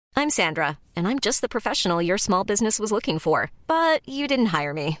I'm Sandra, and I'm just the professional your small business was looking for. But you didn't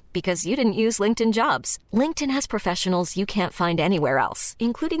hire me because you didn't use LinkedIn Jobs. LinkedIn has professionals you can't find anywhere else,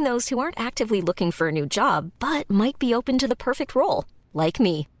 including those who aren't actively looking for a new job, but might be open to the perfect role, like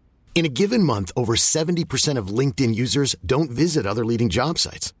me. In a given month, over 70% of LinkedIn users don't visit other leading job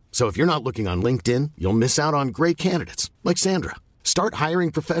sites. So if you're not looking on LinkedIn, you'll miss out on great candidates like Sandra. Start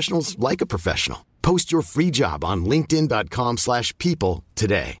hiring professionals like a professional. Post your free job on linkedin.com/people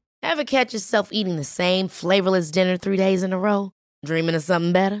today. Ever catch yourself eating the same flavorless dinner 3 days in a row? Dreaming of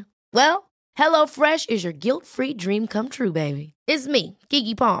something better? Well, HelloFresh is your guilt-free dream come true, baby. It's me,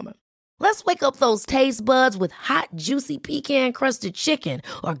 Keke Palmer. Let's wake up those taste buds with hot, juicy pecan-crusted chicken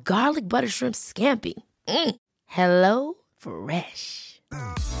or garlic butter shrimp scampi. Hello Fresh.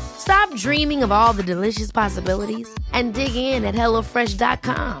 Stop dreaming of all the delicious possibilities and dig in at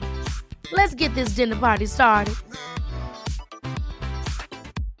HelloFresh.com. Let's get this dinner party started.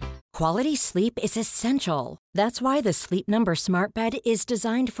 Quality sleep is essential. That's why the Sleep Number Smart Bed is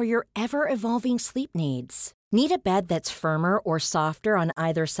designed for your ever-evolving sleep needs. Need a bed that's firmer or softer on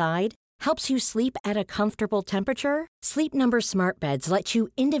either side? Helps you sleep at a comfortable temperature? Sleep Number Smart Beds let you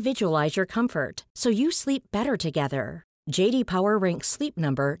individualize your comfort, so you sleep better together. J.D. Power ranks Sleep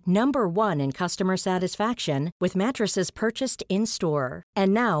Number number 1 in customer satisfaction with mattresses purchased in-store.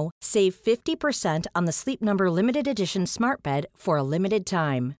 And now, save 50% on the Sleep Number Limited Edition Smart Bed for a limited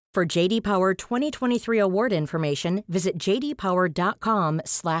time. For J.D. Power 2023 award information, visit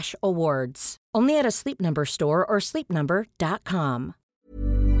jdpower.com/awards. Only at a Sleep Number store or sleepnumber.com.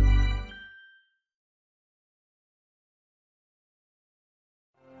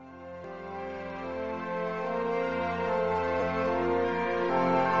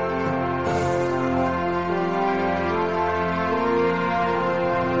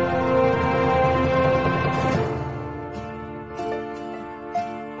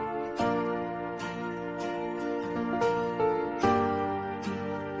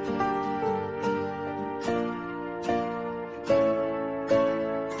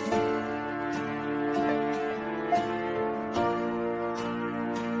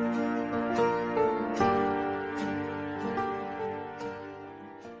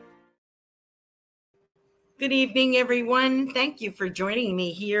 Good evening, everyone. Thank you for joining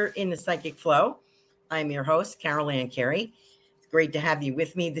me here in the Psychic Flow. I'm your host, Carol Ann Carey. It's great to have you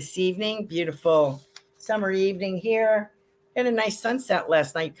with me this evening. Beautiful summer evening here. Had a nice sunset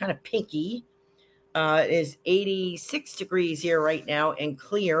last night, kind of pinky. It is 86 degrees here right now and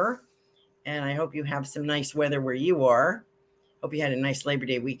clear. And I hope you have some nice weather where you are. Hope you had a nice Labor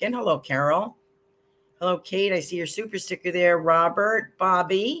Day weekend. Hello, Carol. Hello, Kate. I see your super sticker there. Robert,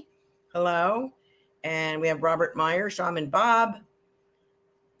 Bobby. Hello. And we have Robert Meyer, Shaman Bob.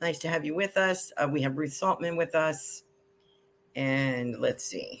 Nice to have you with us. We have Ruth Saltman with us. And let's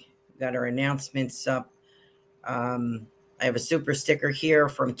see. We've got our announcements up. I have a super sticker here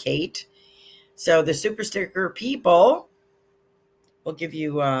from Kate. So the super sticker people, we'll give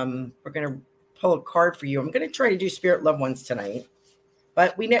you, we're going to pull a card for you. I'm going to try to do Spirit Loved Ones tonight.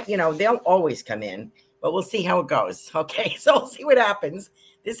 But we know, they'll always come in. But we'll see how it goes. Okay, so we'll see what happens.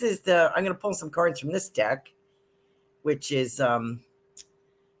 This is I'm going to pull some cards from this deck, which is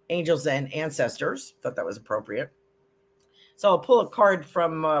Angels and Ancestors. Thought that was appropriate. So I'll pull a card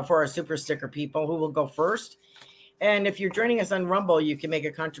from for our super sticker people who will go first. And if you're joining us on Rumble, you can make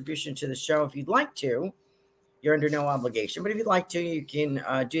a contribution to the show if you'd like to. You're under no obligation. But if you'd like to, you can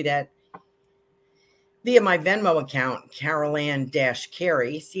do that via my Venmo account, Carolan-Carey,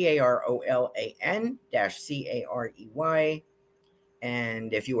 Carolan-Carey.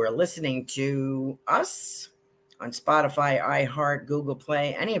 And if you are listening to us on Spotify, iHeart, Google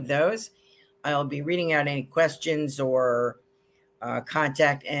Play, any of those, I'll be reading out any questions or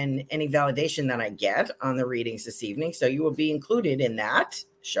contact and any validation that I get on the readings this evening. So you will be included in that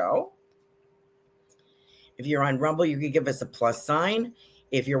show. If you're on Rumble, you can give us a plus sign.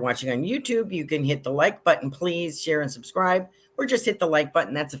 If you're watching on YouTube, you can hit the like button, please, share and subscribe, or just hit the like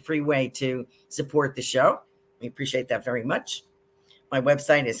button. That's a free way to support the show. We appreciate that very much. My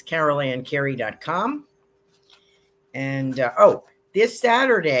website is carolancarey.com. And, this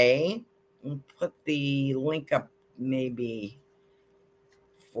Saturday, we'll put the link up maybe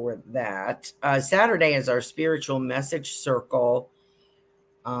for that. Saturday is our Spiritual Message Circle,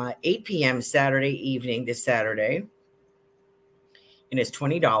 8 p.m. Saturday evening, this Saturday. And it's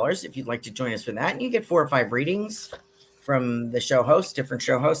 $20 if you'd like to join us for that. And you get 4 or 5 readings from the show hosts, different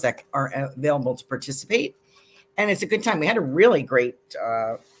show hosts that are available to participate. And it's a good time. We had a really great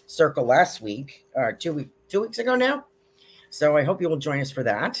circle last week, 2 weeks ago now. So I hope you will join us for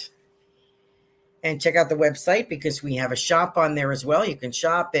that. And check out the website because we have a shop on there as well. You can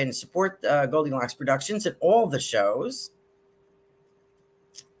shop and support Goldilocks Productions and all the shows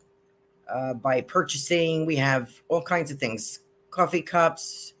by purchasing. We have all kinds of things: coffee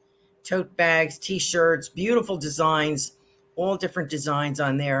cups, tote bags, t-shirts, beautiful designs, all different designs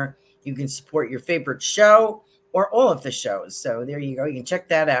on there. You can support your favorite show or all of the shows. So there you go. You can check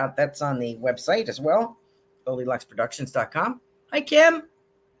that out. That's on the website as well, GoldilocksProductions.com. Hi, Kim.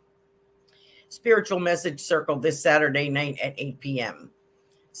 Spiritual Message Circle this Saturday night at 8 p.m.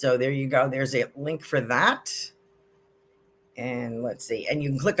 So there you go. There's a link for that. And let's see. And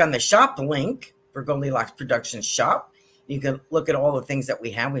you can click on the shop link for Goldilocks Productions shop. You can look at all the things that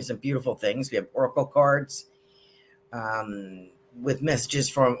we have. We have some beautiful things. We have oracle cards with messages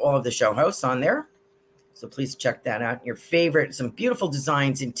from all of the show hosts on there. So please check that out. Your favorite, some beautiful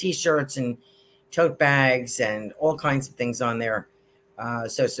designs in t-shirts and tote bags and all kinds of things on there.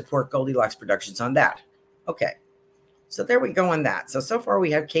 So support Goldilocks Productions on that. Okay. So there we go on that. So far we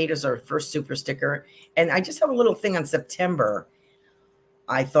have Kate as our first super sticker. And I just have a little thing on September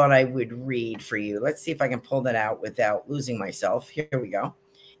I thought I would read for you. Let's see if I can pull that out without losing myself. Here we go.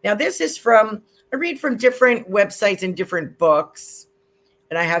 Now this is I read from different websites and different books.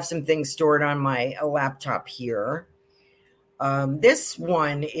 And I have some things stored on my laptop here. This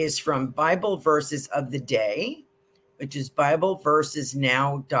one is from Bible Verses of the Day, which is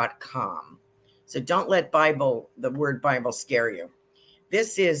BibleVersesNow.com. So don't let the word Bible scare you.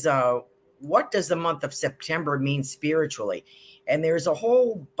 This is what does the month of September mean spiritually? And there's a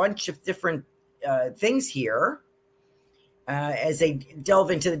whole bunch of different things here as they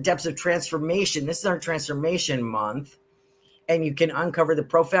delve into the depths of transformation. This is our transformation month. And you can uncover the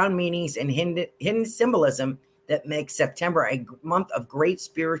profound meanings and hidden symbolism that makes September a month of great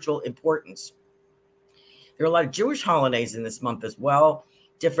spiritual importance. There are a lot of Jewish holidays in this month as well,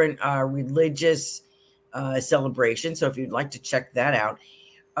 different religious celebrations. So if you'd like to check that out.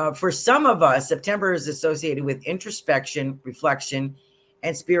 For some of us, September is associated with introspection, reflection,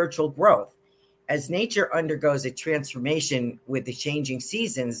 and spiritual growth. As nature undergoes a transformation with the changing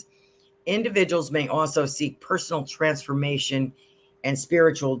seasons, individuals may also seek personal transformation and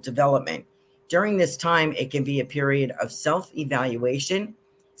spiritual development. During this time, it can be a period of self-evaluation,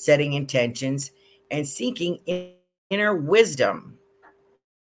 setting intentions, and seeking inner wisdom.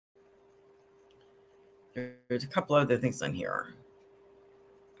 There's a couple other things on here.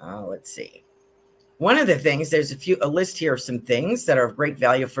 Let's see. One of the things, there's a list here of some things that are of great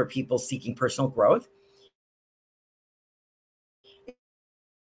value for people seeking personal growth.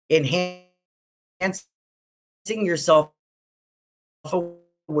 Enhancing your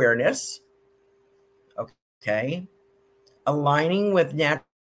self-awareness. Okay. Aligning with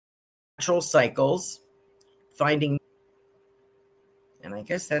natural cycles. Finding. And I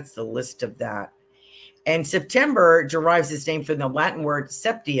guess that's the list of that. And September derives its name from the Latin word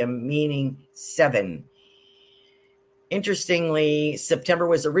septium, meaning 7. Interestingly, September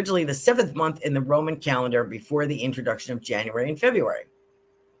was originally the 7th month in the Roman calendar before the introduction of January and February.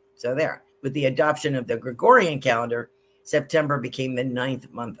 So there, with the adoption of the Gregorian calendar, September became the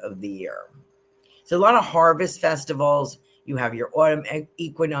 9th month of the year. So a lot of harvest festivals. You have your autumn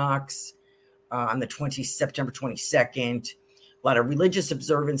equinox on the September 22nd. A lot of religious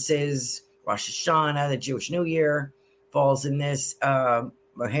observances. Rosh Hashanah, the Jewish New Year, falls in this.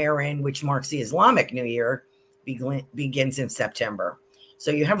 Muharram, which marks the Islamic New Year, begins in September. So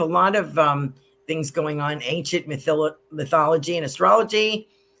you have a lot of things going on. Ancient mythology and astrology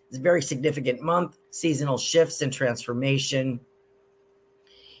is a very significant month. Seasonal shifts and transformation.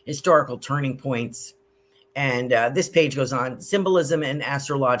 Historical turning points. And this page goes on. Symbolism and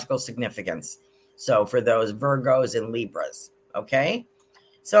astrological significance. So for those Virgos and Libras, okay?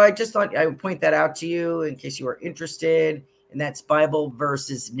 So I just thought I would point that out to you in case you are interested. And that's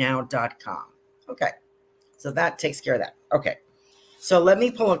BibleVersesNow.com. Okay. So that takes care of that. Okay. So let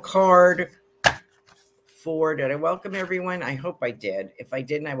me pull a card for, did I welcome everyone? I hope I did. If I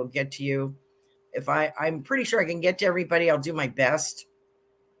didn't, I will get to you. I'm pretty sure I can get to everybody. I'll do my best.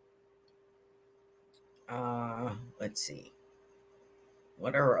 Let's see.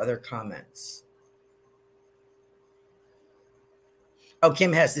 What are our other comments? Oh,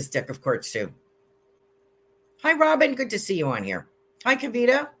 Kim has this deck of cards too. Hi, Robin. Good to see you on here. Hi,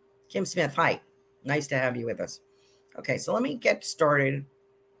 Kavita. Kim Smith. Hi. Nice to have you with us. Okay, so let me get started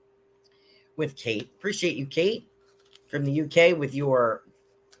with Kate. Appreciate you, Kate, from the UK with your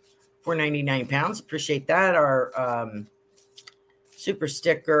 £4.99. Appreciate that. Our super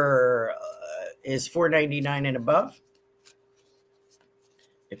sticker is $4.99 and above.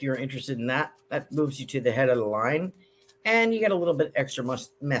 If you're interested in that, that moves you to the head of the line. And you get a little bit extra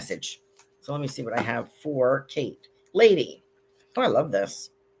message. So let me see what I have for Kate. Lady. Oh, I love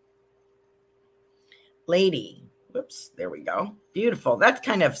this. Lady. Whoops, there we go. Beautiful. That's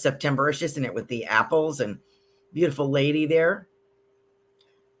kind of September-ish, isn't it, with the apples and beautiful lady there.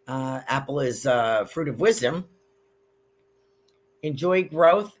 Apple is fruit of wisdom. Enjoy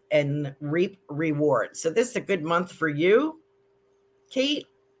growth and reap rewards. So this is a good month for you, Kate.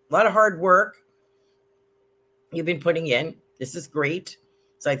 A lot of hard work you've been putting in. This is great.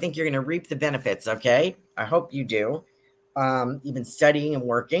 So I think you're going to reap the benefits, okay? I hope you do. You've been studying and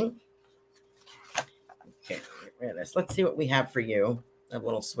working. Okay, get rid of this. Let's see what we have for you. A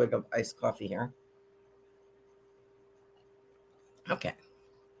little swig of iced coffee here. Okay.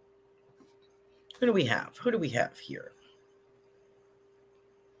 Who do we have? Who do we have here?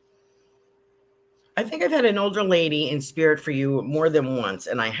 I think I've had an older lady in spirit for you more than once,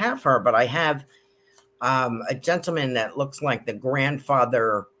 and I have her, but I have a gentleman that looks like the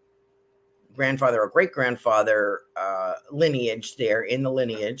grandfather or great-grandfather lineage there in the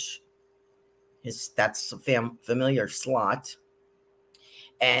lineage. That's a familiar slot.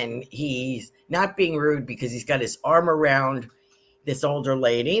 And he's not being rude because he's got his arm around this older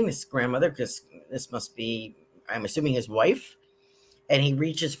lady, this grandmother, because this must be, I'm assuming, his wife. And he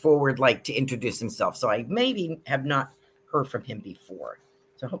reaches forward like to introduce himself. So I maybe have not heard from him before.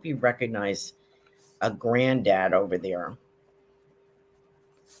 So I hope you recognize a granddad over there.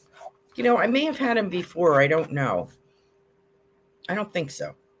 You know, I may have had him before. I don't know. I don't think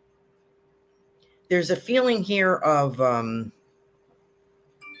so. There's a feeling here of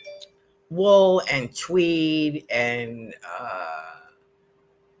wool and tweed and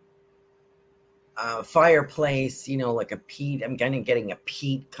fireplace, you know, like a peat. I'm kind of getting a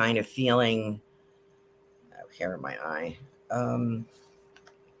peat kind of feeling. Hair in my eye. And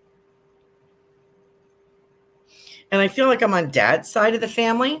I feel like I'm on dad's side of the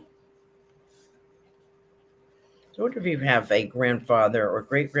family. So what if you have a grandfather or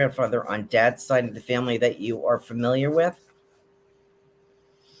great-grandfather on dad's side of the family that you are familiar with?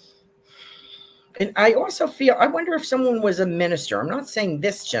 And I also feel, I wonder if someone was a minister. I'm not saying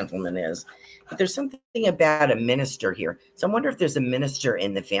this gentleman is, but there's something about a minister here. So I wonder if there's a minister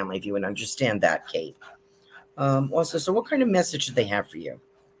in the family, if you would understand that, Kate. Also, so what kind of message do they have for you?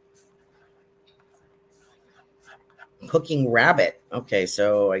 Cooking rabbit. Okay,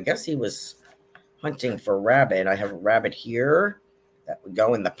 so I guess he was hunting for rabbit. I have a rabbit here that would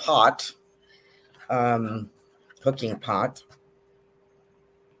go in the pot, cooking pot.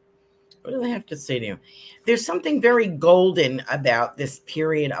 What do they have to say to you? There's something very golden about this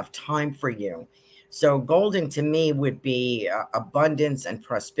period of time for you. So golden to me would be abundance and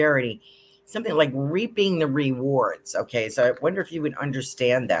prosperity, something like reaping the rewards. Okay, so I wonder if you would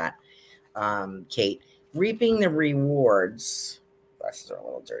understand that, Kate. Reaping the rewards. Glasses are a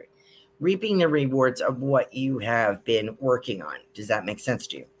little dirty. Reaping the rewards of what you have been working on. Does that make sense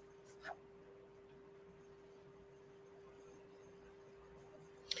to you?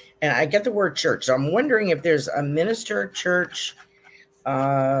 And I get the word church. So I'm wondering if there's a minister church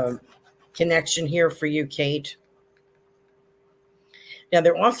connection here for you, Kate. Now,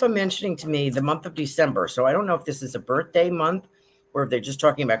 they're also mentioning to me the month of December. So I don't know if this is a birthday month or if they're just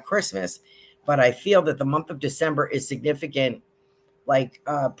talking about Christmas. But I feel that the month of December is significant, like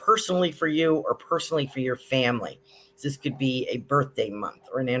personally for you or personally for your family. So this could be a birthday month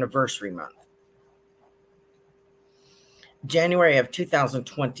or an anniversary month. January of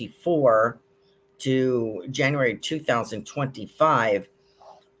 2024 to January 2025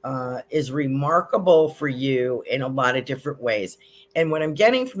 is remarkable for you in a lot of different ways. And what I'm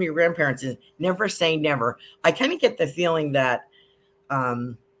getting from your grandparents is never say never. I kind of get the feeling that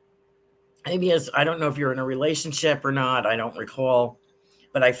maybe as, I don't know if you're in a relationship or not, I don't recall,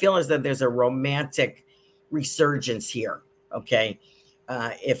 but I feel as though there's a romantic resurgence here. Okay.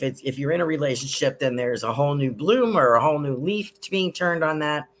 If you're in a relationship, then there's a whole new bloom or a whole new leaf being turned on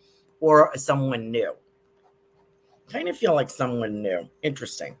that, or someone new. Kind of feel like someone new.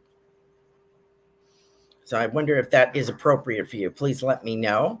 Interesting. So I wonder if that is appropriate for you. Please let me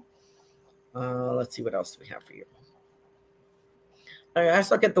know. Let's see what else we have for you. All right,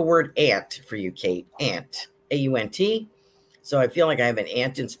 let's look at the word aunt for you, Kate. Aunt, A-U-N-T. So I feel like I have an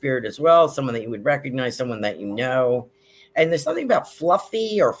aunt in spirit as well, someone that you would recognize, someone that you know. And there's something about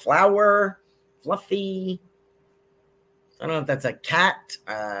fluffy or flower. Fluffy. I don't know if that's a cat.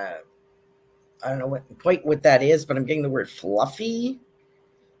 I don't know quite what that is, but I'm getting the word fluffy.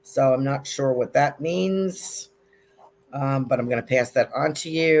 So I'm not sure what that means. But I'm going to pass that on to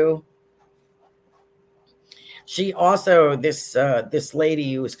you. She also, this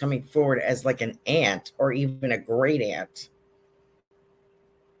lady who is coming forward as like an aunt or even a great aunt.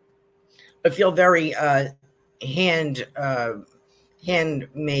 I feel very handmade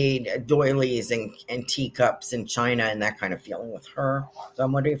doilies and teacups and china and that kind of feeling with her. So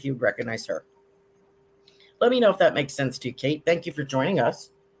I'm wondering if you recognize her. Let me know if that makes sense to you, Kate. Thank you for joining us.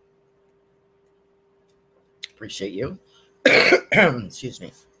 Appreciate you. Excuse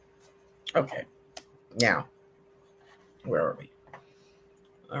me. Okay. Now, where are we?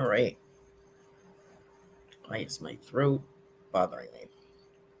 All right. Why is my throat bothering me?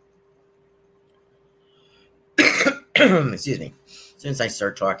 Excuse me. Since I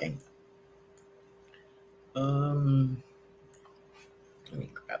start talking. Let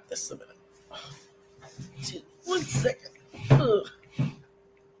me grab this a minute. One second. Ugh.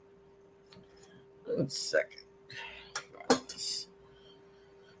 1 second.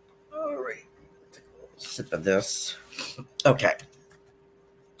 All right. Take a little sip of this. Okay.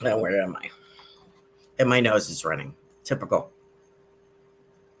 Now, where am I? And my nose is running. Typical.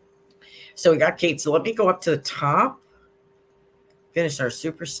 So we got Kate. So let me go up to the top. Finish our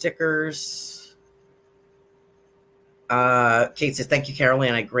super stickers. Kate says, thank you,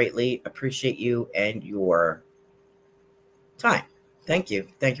 Caroline. I greatly appreciate you and your time. Thank you.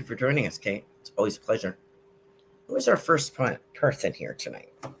 Thank you for joining us, Kate. It's always a pleasure. Who is our first person here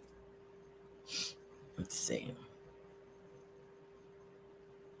tonight? Let's see.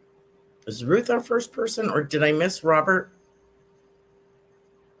 Is Ruth our first person, or did I miss Robert?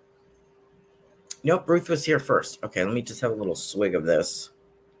 Nope, Ruth was here first. Okay, let me just have a little swig of this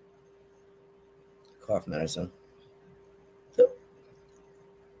cough medicine.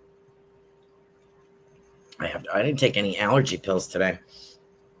 I didn't take any allergy pills today.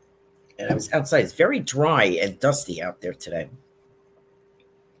 And I was outside. It's very dry and dusty out there today.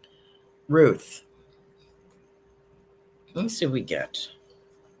 Ruth. Let me see what we get.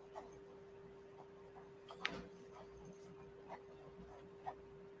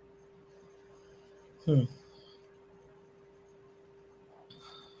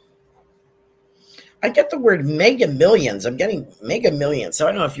 I get the word mega millions. I'm getting mega millions. So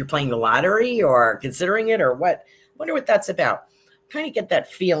I don't know if you're playing the lottery or considering it or what. I wonder what that's about. Kind of get that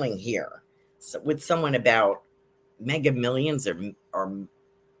feeling here with someone about mega millions or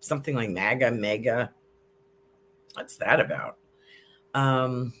something like mega. What's that about?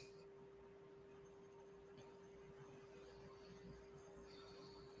 I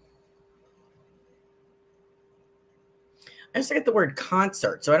just get the word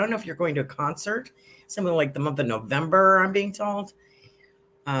concert. So I don't know if you're going to a concert, something like the month of November, I'm being told.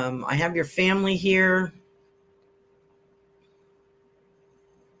 I have your family here.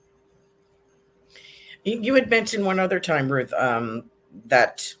 You had mentioned one other time, Ruth,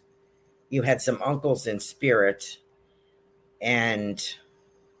 that you had some uncles in spirit. And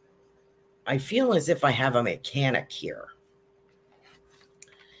I feel as if I have a mechanic here.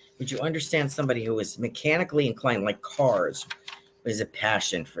 Would you understand somebody who is mechanically inclined, like cars, is a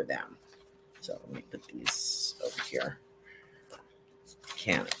passion for them? So let me put these over here.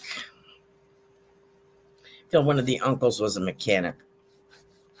 Mechanic. I feel one of the uncles was a mechanic.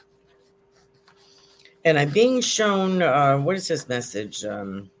 And I'm being shown, what is this message?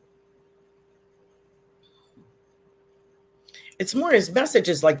 It's more, his message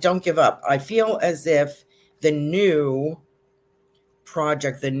is like, don't give up. I feel as if the new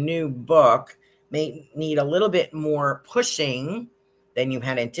project, the new book may need a little bit more pushing than you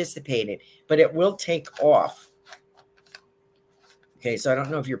had anticipated, but it will take off. Okay, so I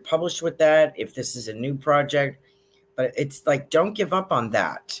don't know if you're published with that, if this is a new project, but it's like, don't give up on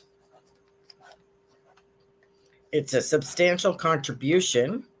that. It's a substantial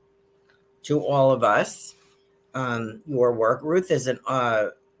contribution to all of us, your work. Ruth is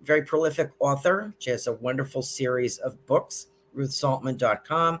a very prolific author. She has a wonderful series of books,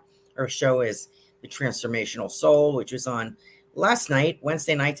 ruthsaltman.com. Her show is The Transformational Soul, which was on last night,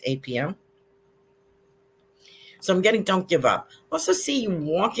 Wednesday nights, 8 p.m. So I'm getting don't give up. Also see you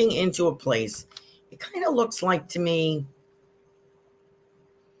walking into a place. It kind of looks like to me,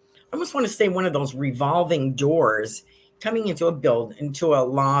 I almost want to say one of those revolving doors coming into into a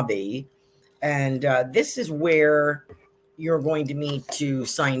lobby. And this is where you're going to meet to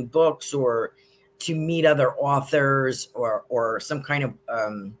sign books or to meet other authors or some kind of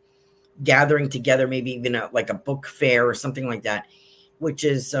gathering together, maybe even like a book fair or something like that, which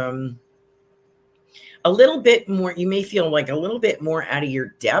is a little bit more, you may feel like a little bit more out of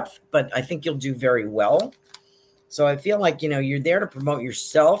your depth, but I think you'll do very well. So I feel like, you're there to promote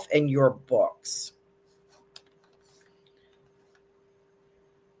yourself and your books.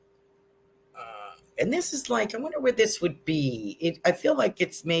 And this is like, I wonder where this would be. I feel like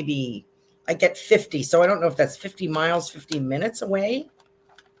it's maybe, I get 50. So I don't know if that's 50 miles, 50 minutes away.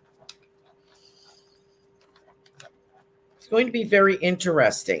 going to be very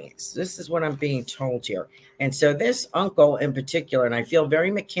interesting. This is what I'm being told here. And so this uncle in particular, and I feel very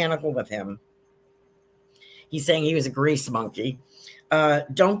mechanical with him. He's saying he was a grease monkey.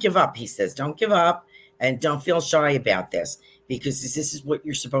 Don't give up, he says. Don't give up and don't feel shy about this because this is what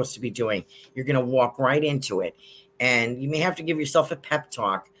you're supposed to be doing. You're going to walk right into it. And you may have to give yourself a pep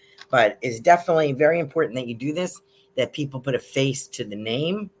talk, but it's definitely very important that you do this, that people put a face to the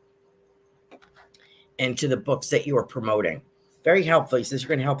name and to the books that you are promoting. Very helpful. He says you're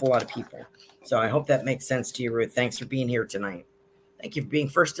going to help a lot of people. So I hope that makes sense to you, Ruth. Thanks for being here tonight. Thank you for being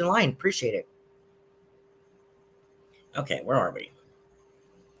first in line. Appreciate it. Okay, where are we?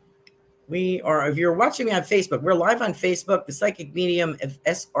 We are, if you're watching me on Facebook, we're live on Facebook, the Psychic Medium of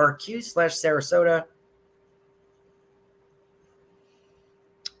SRQ/Sarasota.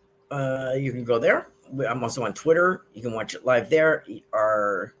 You can go there. I'm also on Twitter. You can watch it live there.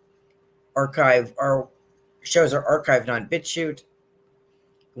 Our shows are archived on BitChute.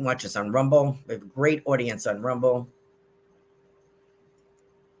 You can watch us on Rumble. We have a great audience on Rumble.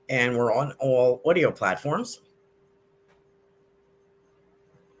 And we're on all audio platforms.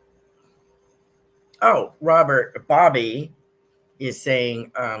 Oh, Bobby is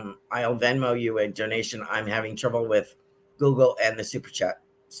saying, I'll Venmo you a donation. I'm having trouble with Google and the Super Chat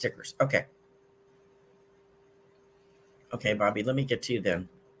stickers. Okay. Okay, Bobby, let me get to you then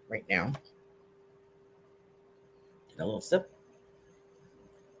right now. A little sip.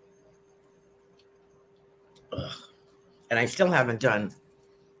 Ugh. And I still haven't done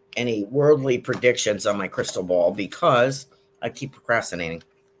any worldly predictions on my crystal ball because I keep procrastinating.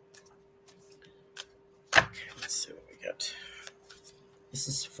 Okay, let's see what we get. This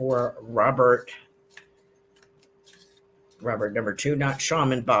is for Robert. Robert number 2, not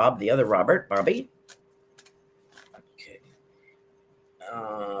Shaman Bob, the other Bobby. Okay.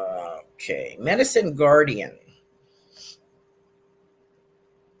 Okay. Medicine Guardian.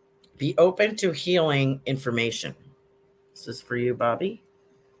 Be open to healing information. This is for you, Bobby.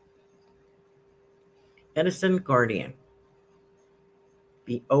 Medicine Guardian.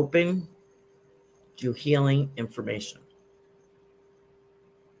 Be open to healing information.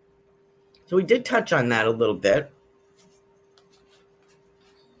 So we did touch on that a little bit.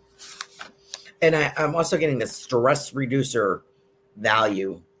 And I'm also getting the stress reducer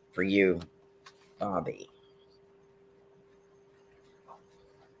value for you, Bobby.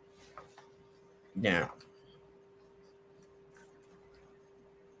 Now,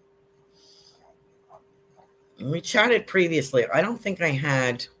 when we chatted previously, I don't think I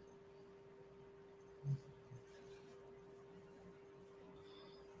had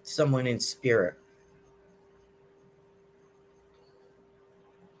someone in spirit.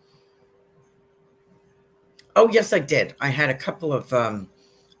 Oh, yes, I did. I had a couple of a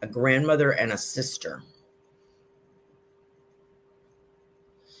grandmother and a sister.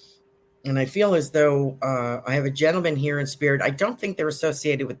 And I feel as though I have a gentleman here in spirit. I don't think they're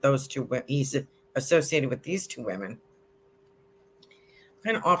associated with those two. He's associated with these two women.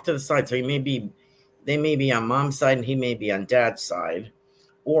 Kind of off to the side. So they may be on mom's side and he may be on dad's side.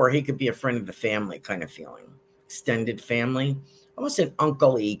 Or he could be a friend of the family kind of feeling. Extended family. Almost an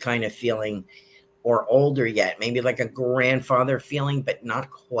uncle-y kind of feeling. Or older yet. Maybe like a grandfather feeling, but not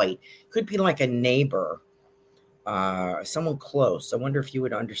quite. Could be like a neighbor. Someone close. I wonder if you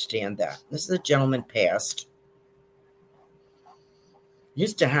would understand that. This is a gentleman passed.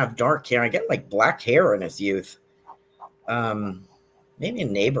 Used to have dark hair. I get like black hair in his youth. Maybe a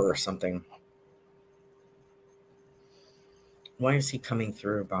neighbor or something. Why is he coming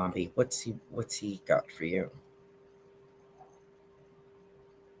through, Bobby? What's he got for you?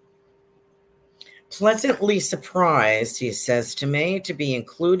 Pleasantly surprised, he says to me, to be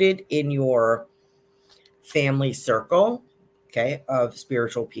included in your family circle, okay, of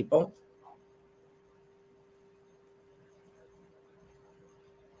spiritual people.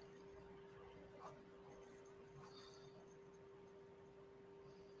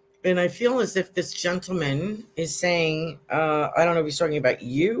 And I feel as if this gentleman is saying, I don't know if he's talking about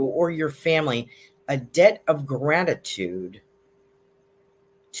you or your family, a debt of gratitude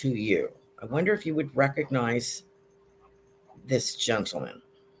to you. I wonder if you would recognize this gentleman.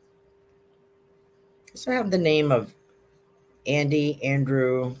 So I have the name of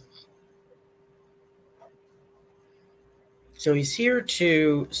Andrew. So he's here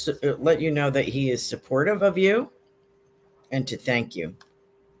to let you know that he is supportive of you and to thank you.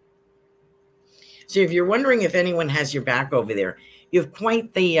 So if you're wondering if anyone has your back over there, you have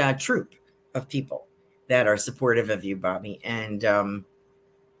quite the troop of people that are supportive of you, Bobby. And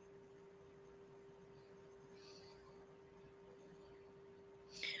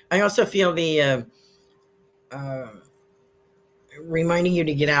I also feel the reminding you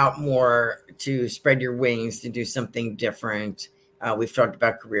to get out more, to spread your wings, to do something different. We've talked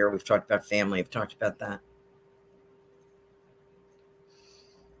about career. We've talked about family. We've talked about that.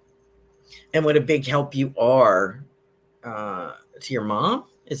 And what a big help you are to your mom.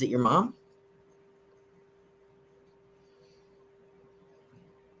 Is it your mom?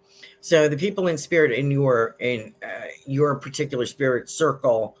 So the people in spirit in your particular spirit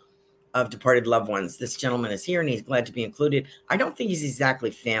circle of departed loved ones, this gentleman is here and he's glad to be included. I don't think he's exactly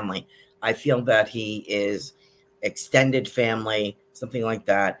family. I feel that he is extended family, something like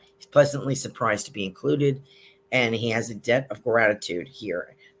that. He's pleasantly surprised to be included, and he has a debt of gratitude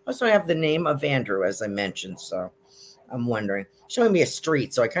here. Also, I have the name of Andrew, as I mentioned, so I'm wondering. Showing me a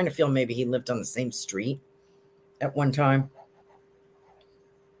street, so I kind of feel maybe he lived on the same street at one time.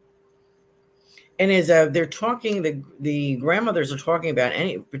 And as they're talking, the grandmothers are talking about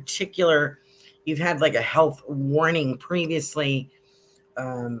any particular, you've had like a health warning previously.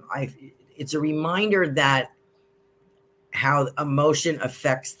 It's a reminder that how emotion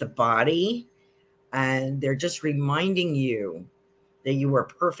affects the body, and they're just reminding you that you are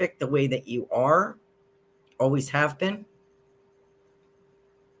perfect the way that you are, always have been.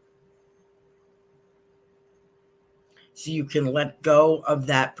 So you can let go of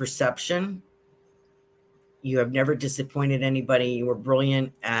that perception. You have never disappointed anybody. You were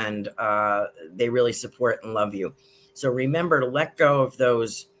brilliant, and they really support and love you. So remember to let go of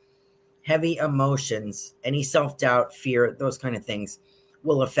those heavy emotions. Any self-doubt, fear, those kind of things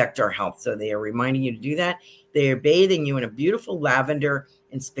will affect our health. So they are reminding you to do that. They are bathing you in a beautiful lavender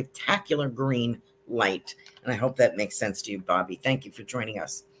and spectacular green light. And I hope that makes sense to you, Bobby. Thank you for joining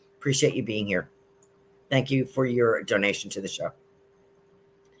us. Appreciate you being here. Thank you for your donation to the show.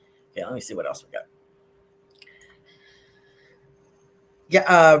 Okay, let me see what else we got.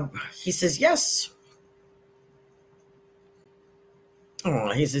 Yeah, he says yes.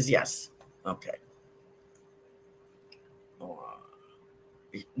 Oh, he says yes. Okay.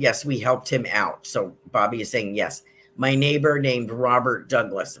 Yes, we helped him out. So Bobby is saying yes. My neighbor named Robert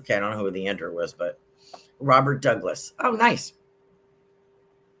Douglas. Okay, I don't know who the ender was, but Robert Douglas. Oh, nice.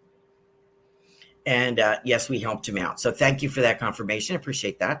 And yes, we helped him out. So thank you for that confirmation.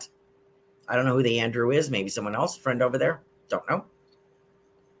 Appreciate that. I don't know who the Andrew is. Maybe someone else, friend over there. Don't know.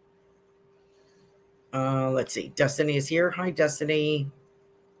 Let's see. Destiny is here. Hi, Destiny.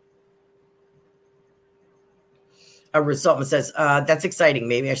 A result says, that's exciting.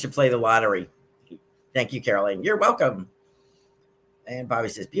 Maybe I should play the lottery. Thank you, Caroline. You're welcome. And Bobby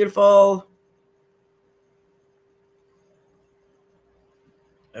says, beautiful.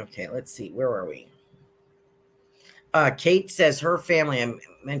 Okay, let's see. Where are we? Kate says her family, I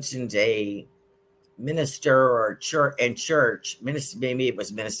mentioned a minister or church. Maybe it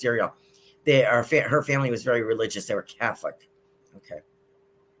was ministerial. Her family was very religious. They were Catholic. Okay.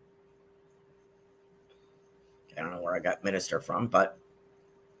 I don't know where I got minister from, but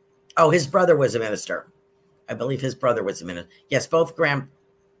his brother was a minister. I believe his brother was a minister. Yes, both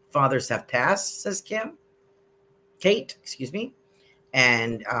grandfathers have passed, says Kate, excuse me.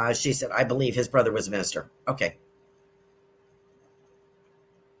 And she said, I believe his brother was a minister. Okay.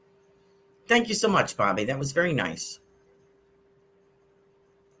 Thank you so much, Bobby. That was very nice.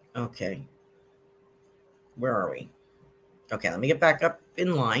 Okay. Where are we? Okay, let me get back up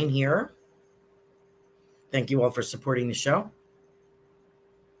in line here. Thank you all for supporting the show.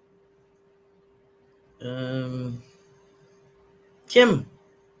 Kim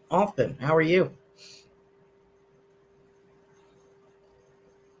Alfman, how are you?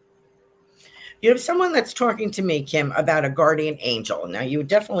 You have someone that's talking to me, Kim, about a guardian angel. Now, you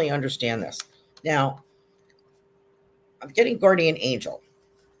definitely understand this. Now, I'm getting guardian angel.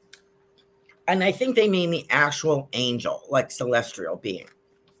 And I think they mean the actual angel, like celestial being.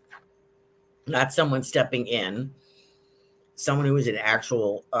 Not someone stepping in. Someone who is an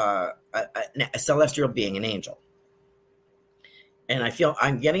actual, a celestial being, an angel. And I feel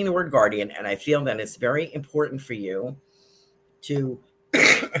I'm getting the word guardian, and I feel that it's very important for you to,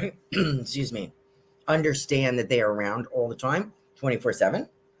 excuse me, understand that they are around all the time, 24/7.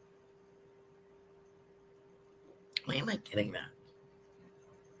 Why am I getting that?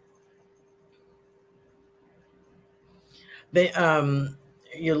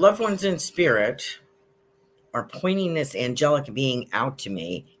 Your loved ones in spirit are pointing this angelic being out to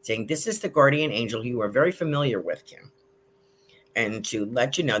me, saying, this is the guardian angel you are very familiar with, Kim. And to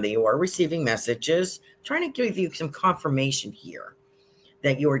let you know that you are receiving messages, trying to give you some confirmation here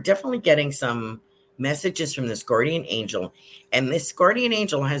that you are definitely getting some messages from this guardian angel. And this guardian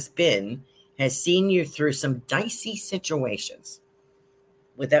angel has seen you through some dicey situations.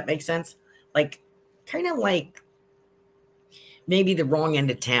 Would that make sense? Like, kind of like maybe the wrong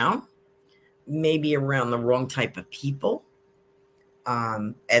end of town, maybe around the wrong type of people.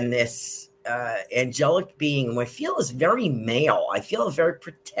 And this angelic being, I feel is very male. I feel a very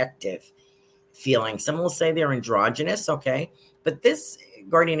protective feeling. Some will say they're androgynous, okay? But this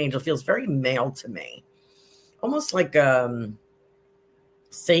guardian angel feels very male to me. Almost like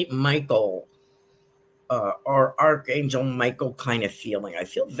Saint Michael or Archangel Michael kind of feeling. I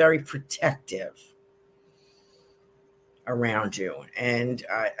feel very protective around you. And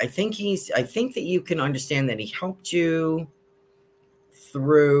I think that you can understand that he helped you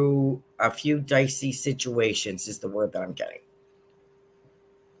through a few dicey situations is the word that I'm getting.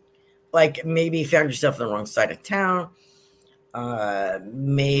 Like maybe you found yourself on the wrong side of town.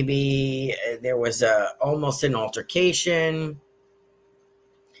 Maybe there was almost an altercation.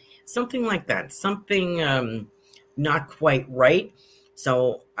 Something like that. Something not quite right.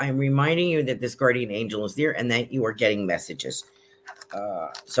 So I'm reminding you that this guardian angel is there and that you are getting messages.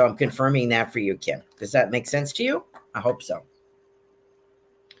 So I'm confirming that for you, Kim. Does that make sense to you? I hope so.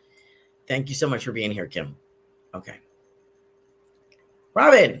 Thank you so much for being here, Kim. Okay.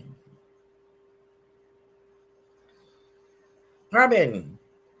 Robin,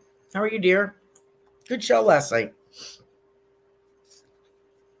 how are you, dear? Good show last night.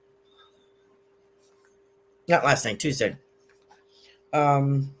 Not last night, Tuesday.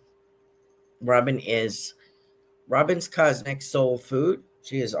 Robin's Cosmic Soul Food.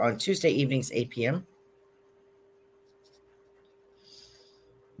 She is on Tuesday evenings, 8 p.m.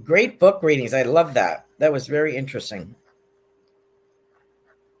 Great book readings. I love that. That was very interesting.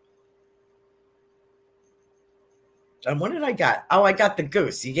 And what did I got? Oh, I got the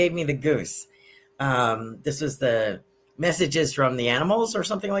goose. You gave me the goose. This was the messages from the animals or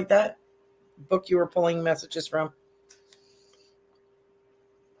something like that. Book you were pulling messages from.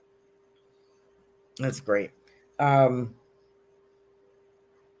 That's great.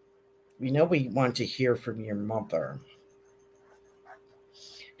 We we want to hear from your mother.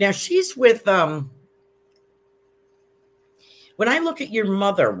 Now she's with when I look at your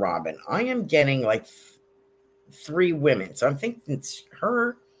mother, Robin, I am getting like 3 women. So I'm thinking it's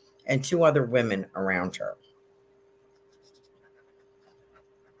her and 2 other women around her.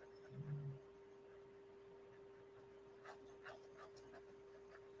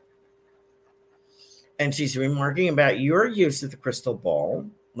 And she's remarking about your use of the crystal ball.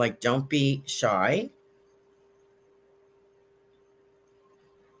 Like, don't be shy.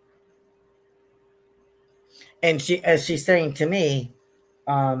 And as she's saying to me,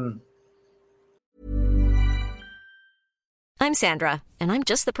 I'm Sandra, and I'm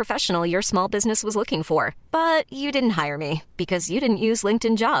just the professional your small business was looking for. But you didn't hire me because you didn't use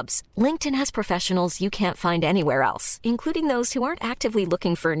LinkedIn Jobs. LinkedIn has professionals you can't find anywhere else, including those who aren't actively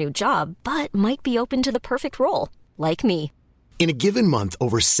looking for a new job, but might be open to the perfect role, like me. In a given month,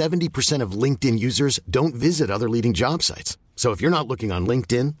 over 70% of LinkedIn users don't visit other leading job sites. So if you're not looking on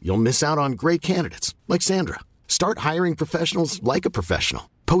LinkedIn, you'll miss out on great candidates like Sandra. Start hiring professionals like a professional.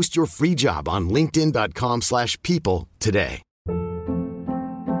 Post your free job on linkedin.com/people today.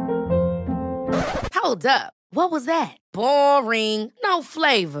 Hold up. What was that? Boring. No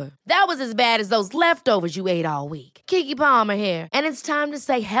flavor. That was as bad as those leftovers you ate all week. Keke Palmer here, and it's time to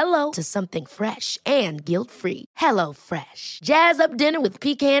say hello to something fresh and guilt-free. Hello Fresh. Jazz up dinner with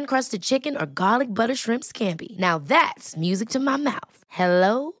pecan-crusted chicken or garlic butter shrimp scampi. Now that's music to my mouth.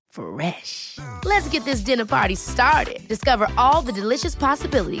 Hello Fresh. Let's get this dinner party started. Discover all the delicious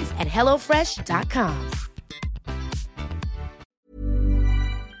possibilities at hellofresh.com.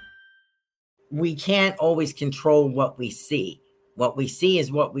 We can't always control what we see. What we see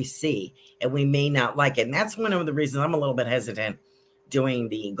is what we see, and we may not like it. And that's one of the reasons I'm a little bit hesitant doing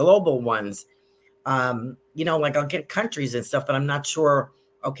the global ones. Like I'll get countries and stuff, but I'm not sure.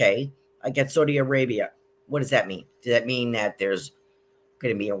 Okay, I get Saudi Arabia. What does that mean? Does that mean that there's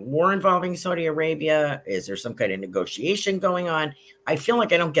going to be a war involving Saudi Arabia? Is there some kind of negotiation going on? I feel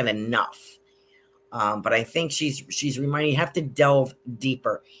like I don't get enough. But I think she's reminding you have to delve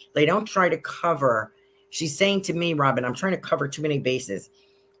deeper. They don't try to cover. She's saying to me, Robin, I'm trying to cover too many bases.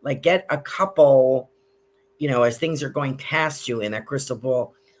 Like get a couple, as things are going past you in that crystal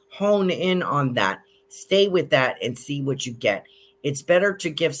ball, hone in on that. Stay with that and see what you get. It's better to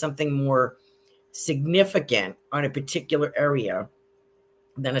give something more significant on a particular area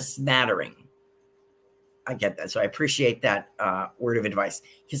than a smattering. I get that. So I appreciate that word of advice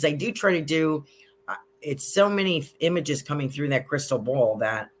because I do try to do it's so many images coming through that crystal ball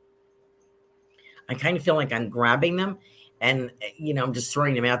that I kind of feel like I'm grabbing them and, I'm just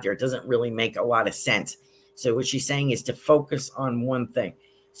throwing them out there. It doesn't really make a lot of sense. So what she's saying is to focus on one thing.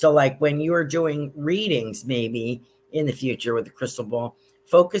 So like when you are doing readings, maybe in the future with the crystal ball.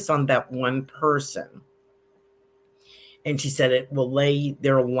 Focus on that one person. And she said it will lay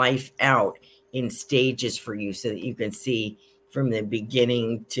their life out in stages for you so that you can see from the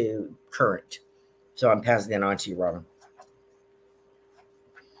beginning to current. So I'm passing that on to you, Robin.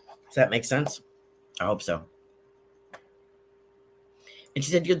 Does that make sense? I hope so. And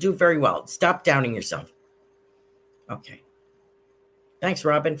she said, you'll do very well. Stop doubting yourself. Okay. Thanks,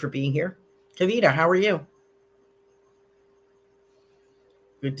 Robin, for being here. Kavita, how are you?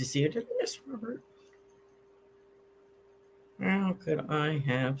 Good to see you. Did I miss Robert? How could I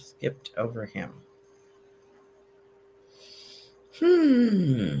have skipped over him?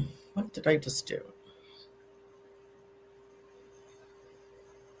 What did I just do?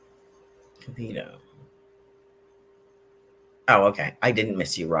 Kavita. Oh, okay. I didn't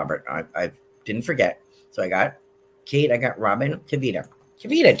miss you, Robert. I didn't forget. So I got Kate, I got Robin, Kavita.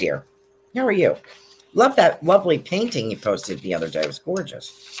 Kavita, dear, how are you? Love that lovely painting you posted the other day. It was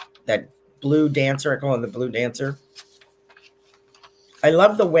gorgeous. That blue dancer, I call him the blue dancer. I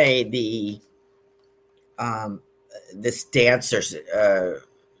love the way this dancer,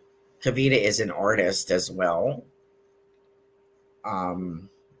 Kavita is an artist as well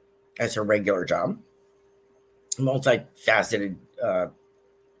as her regular job. Multifaceted,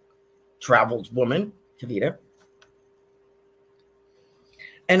 traveled woman, Kavita.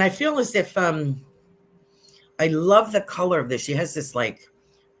 And I feel as if I love the color of this. She has this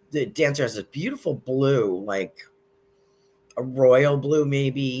the dancer has this beautiful blue, like a royal blue,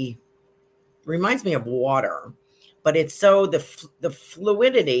 maybe. Reminds me of water, but it's so the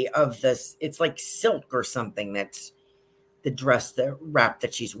fluidity of this. It's like silk or something. That's the dress, the wrap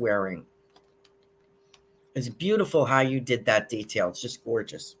that she's wearing. It's beautiful how you did that detail. It's just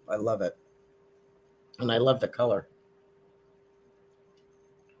gorgeous. I love it, and I love the color.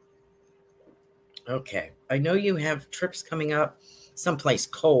 Okay, I know you have trips coming up, someplace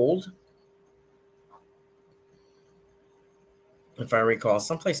cold. If I recall,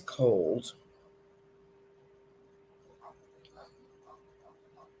 someplace cold.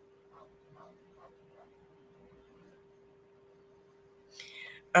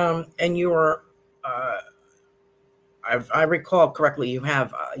 And you're, if I recall correctly, you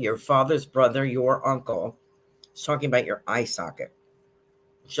have your father's brother, your uncle, is talking about your eye socket,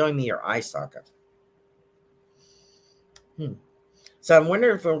 showing me your eye socket. So I'm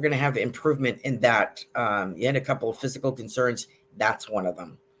wondering if we're going to have improvement in that. You had a couple of physical concerns. That's one of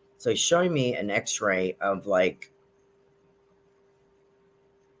them. So he's showing me an x-ray of like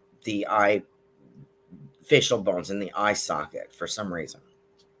the eye facial bones in the eye socket for some reason.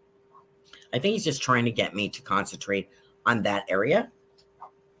 I think he's just trying to get me to concentrate on that area.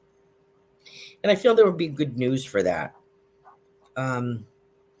 And I feel there would be good news for that.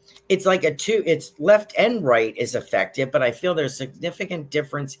 It's like it's left and right is affected, but I feel there's a significant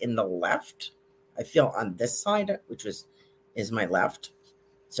difference in the left. I feel on this side, which is my left.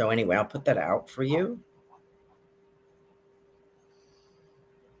 So anyway, I'll put that out for you.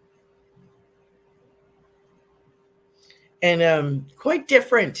 And quite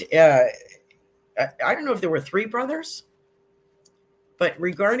different. I don't know if there were 3 brothers, but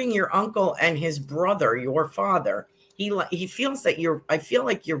regarding your uncle and his brother, your father, he feels that I feel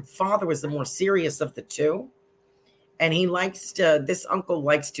like your father was the more serious of the two, and this uncle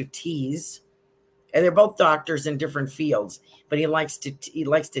likes to tease, and they're both doctors in different fields, but he likes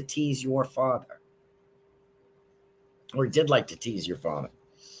to tease your father, or did like to tease your father.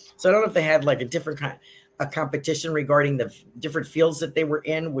 So I don't know if they had like a competition regarding the different fields that they were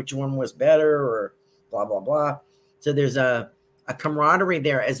in, which one was better, or blah blah blah. So there's a camaraderie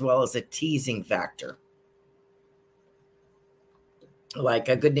there as well as a teasing factor. Like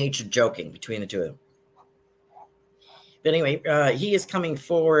a good-natured joking between the two of them. But anyway, he is coming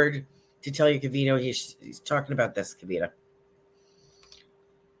forward to tell you, Kavita, he's talking about this, Kavita.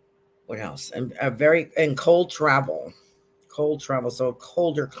 What else? And cold travel, so a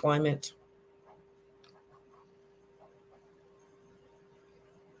colder climate.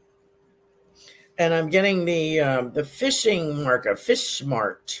 And I'm getting the fishing market, Fish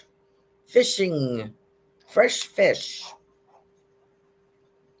Mart, fishing, fresh fish.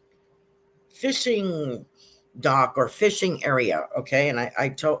 Fishing dock or fishing area, okay? And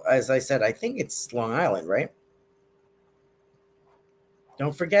as I said, I think it's Long Island, right?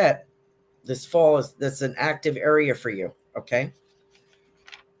 Don't forget, this fall that's an active area for you, okay?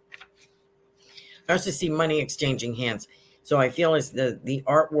 I also see money exchanging hands. So I feel as the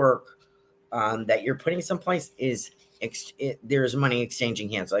artwork that you're putting someplace there's money exchanging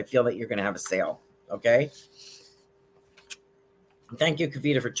hands. So I feel that you're going to have a sale, okay? Thank you,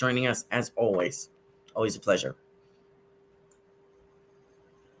 Kavita, for joining us as always. Always a pleasure.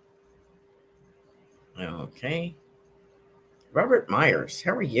 Okay. Robert Myers,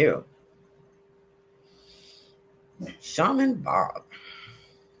 how are you? Shaman Bob.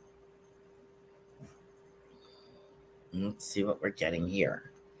 Let's see what we're getting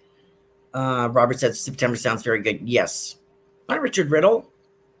here. Robert said September sounds very good. Yes. Hi, Richard Riddle.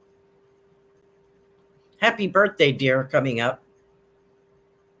 Happy birthday, dear, coming up.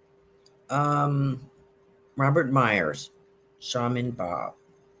 Robert Myers, Shaman Bob.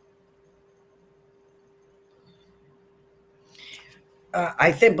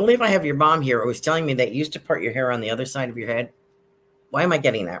 Believe I have your mom here who was telling me that you used to part your hair on the other side of your head. Why am I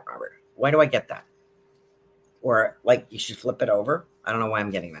getting that, Robert? Why do I get that? Or like you should flip it over? I don't know why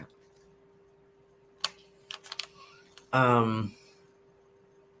I'm getting that. I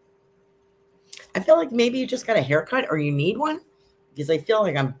feel like maybe you just got a haircut or you need one because I feel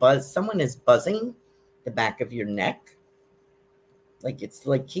like someone is buzzing the back of your neck. Like it's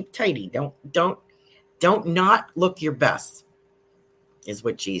like keep tidy. Don't not look your best is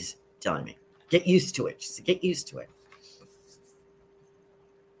what she's telling me. Get used to it. She said, get used to it.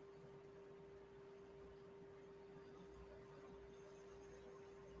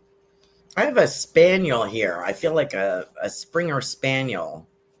 I have a spaniel here. I feel like a Springer spaniel.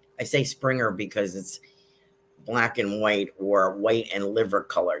 I say Springer because it's black and white or white and liver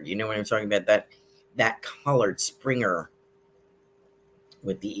colored. You know what I'm talking about? That colored Springer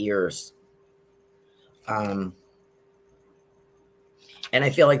with the ears. And I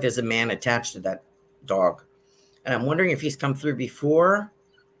feel like there's a man attached to that dog. And I'm wondering if he's come through before.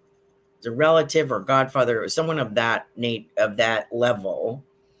 It's a relative or godfather or someone of that level.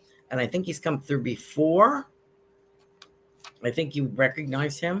 And I think he's come through before. I think you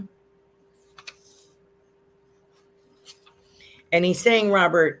recognize him. And he's saying,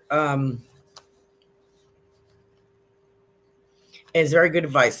 Robert, it's very good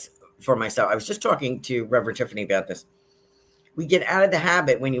advice for myself. I was just talking to Reverend Tiffany about this. We get out of the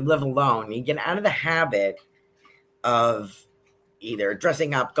habit when you live alone. You get out of the habit of either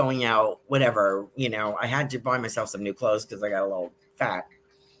dressing up, going out, whatever. You know, I had to buy myself some new clothes because I got a little fat.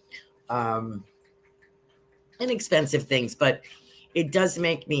 Inexpensive things, but it does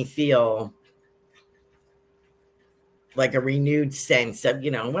make me feel like a renewed sense of,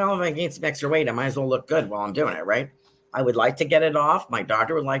 well, if I gain some extra weight, I might as well look good while I'm doing it, right? I would like to get it off. My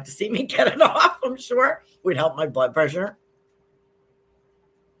doctor would like to see me get it off, I'm sure. It would help my blood pressure.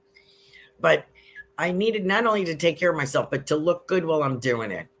 But I needed not only to take care of myself, but to look good while I'm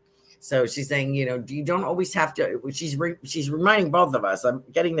doing it. So she's saying, you don't always have to, she's reminding both of us, I'm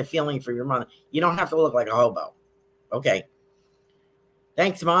getting the feeling for your mother, you don't have to look like a hobo. Okay.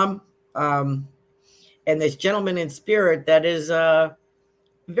 Thanks, Mom. And this gentleman in spirit that is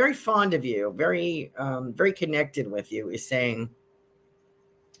very fond of you, very, very connected with you, is saying,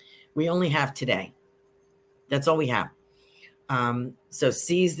 we only have today. That's all we have. So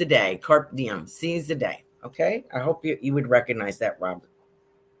seize the day, carpe diem, seize the day. Okay. I hope you would recognize that, Robert.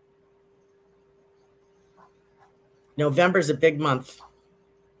 November's a big month.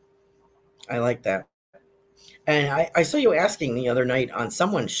 I like that. And I saw you asking the other night on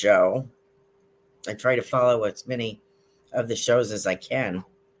someone's show. I try to follow as many of the shows as I can.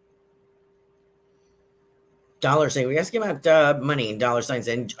 Dollar sign. We asking about money and dollar signs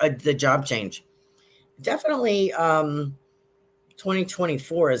and the job change. Definitely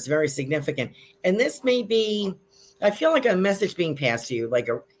 2024 is very significant. And this may be, I feel like a message being passed to you, like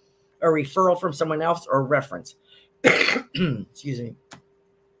a referral from someone else or a reference. Excuse me.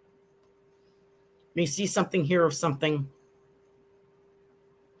 You see something here of something.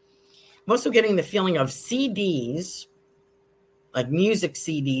 I'm also getting the feeling of CDs, like music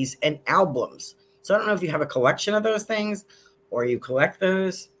CDs and albums. So I don't know if you have a collection of those things or you collect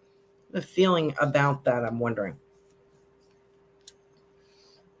those. The feeling about that, I'm wondering.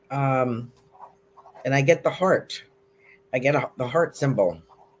 And I get the heart. I get the heart symbol.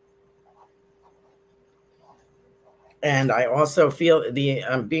 And I also feel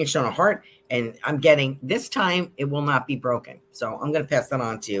I'm being shown a heart, and I'm getting, this time it will not be broken. So I'm going to pass that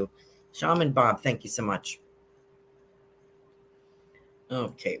on to you. Shaman Bob, thank you so much.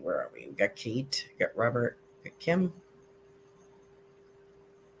 Okay, where are we? We got Kate, we got Robert, we got Kim.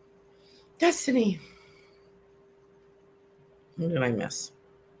 Destiny. Who did I miss?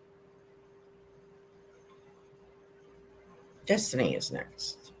 Destiny is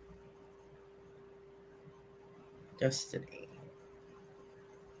next. Destiny.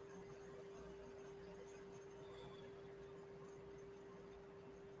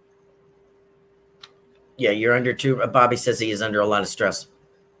 Yeah, you're under too. Bobby says he is under a lot of stress.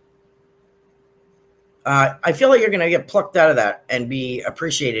 I feel like you're going to get plucked out of that and be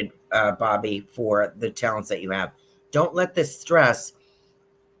appreciated, Bobby, for the talents that you have. Don't let this stress,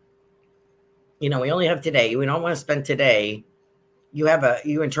 we only have today. We don't want to spend today. You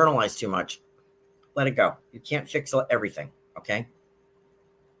internalize too much. Let it go. You can't fix everything. Okay.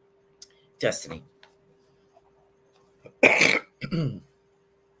 Destiny. It's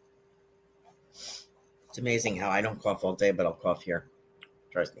amazing how I don't cough all day, but I'll cough here.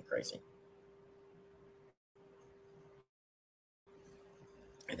 Drives me crazy.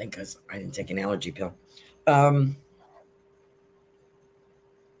 I think because I didn't take an allergy pill.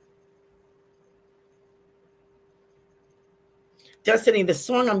 Destiny, the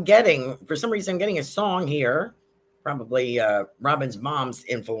song I'm getting, for some reason, I'm getting a song here, probably Robin's mom's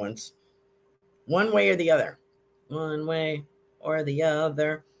influence. One way or the other. One way or the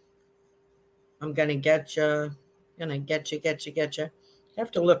other. I'm going to get you. Gonna get you. You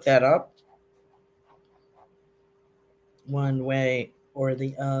have to look that up. One way or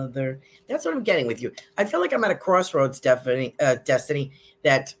the other. That's what I'm getting with you. I feel like I'm at a crossroads, Destiny,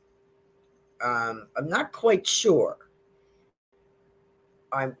 that I'm not quite sure.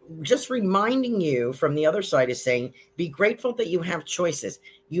 I'm just reminding you from the other side is saying, be grateful that you have choices.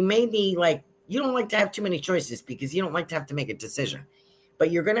 You may be like, you don't like to have too many choices because you don't like to have to make a decision,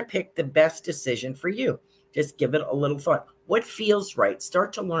 but you're going to pick the best decision for you. Just give it a little thought. What feels right?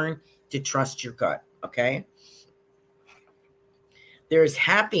 Start to learn to trust your gut. Okay. There's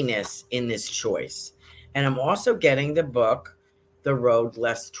happiness in this choice. And I'm also getting the book, The Road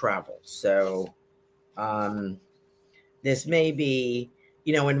Less Traveled. So, this may be,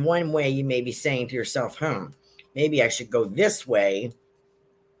 in one way you may be saying to yourself, maybe I should go this way,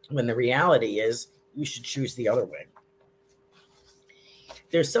 when the reality is you should choose the other way.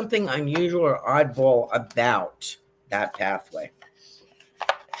 There's something unusual or oddball about that pathway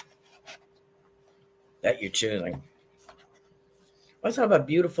that you're choosing. Let's have a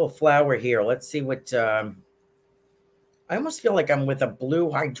beautiful flower here. Let's see what, I almost feel like I'm with a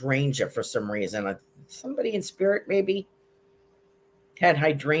blue hydrangea for some reason. Somebody in spirit maybe had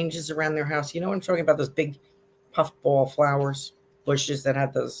hydrangeas around their house. You know what I'm talking about? Those big puffball flowers, bushes that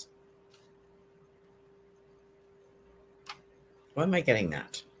had those. Why am I getting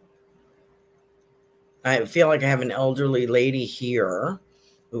that? I feel like I have an elderly lady here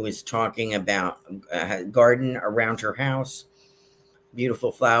who is talking about a garden around her house,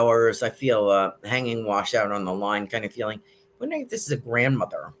 beautiful flowers. I feel hanging wash out on the line kind of feeling. Wondering if this is a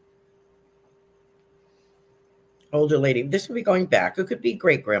grandmother. Older lady. This would be going back. It could be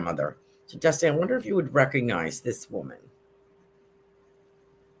great grandmother. So, Dustin, I wonder if you would recognize this woman.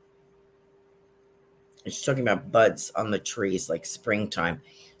 She's talking about buds on the trees, like springtime.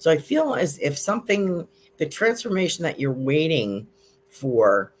 So I feel as if the transformation that you're waiting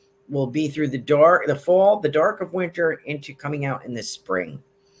for will be through the fall, the dark of winter into coming out in the spring.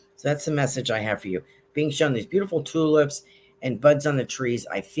 So that's the message I have for you. Being shown these beautiful tulips and buds on the trees.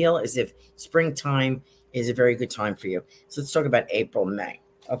 I feel as if springtime is a very good time for you. So let's talk about April, May.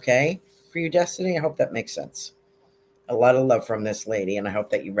 Okay. For your destiny. I hope that makes sense. A lot of love from this lady, and I hope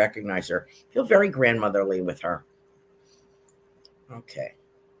that you recognize her. Feel very grandmotherly with her. Okay.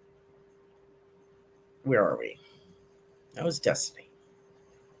 Where are we? That was Destiny.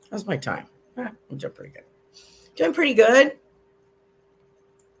 How's my time? I'm doing pretty good. Doing pretty good.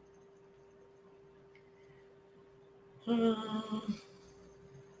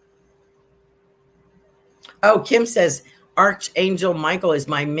 Oh, Kim says, Archangel Michael is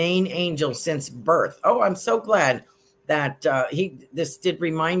my main angel since birth. Oh, I'm so glad that this did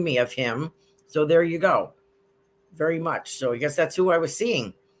remind me of him. So there you go. Very much. So I guess that's who I was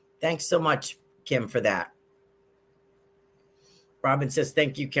seeing. Thanks so much, Kim, for that. Robin says,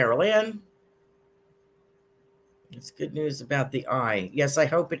 thank you, Carol Ann. It's good news about the eye. Yes, I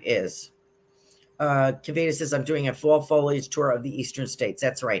hope it is. Kavita says, I'm doing a fall foliage tour of the eastern states.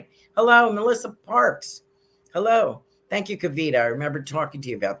 That's right. Hello, Melissa Parks. Hello. Thank you, Kavita. I remember talking to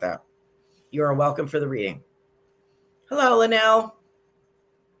you about that. You are welcome for the reading. Hello, Linnell.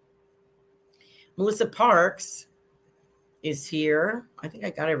 Melissa Parks is here. I think I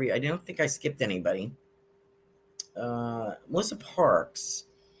got I don't think I skipped anybody. Melissa Parks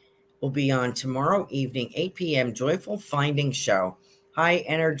will be on tomorrow evening, 8 p.m. Joyful Finding Show. High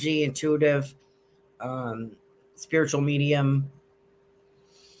energy, intuitive, spiritual medium.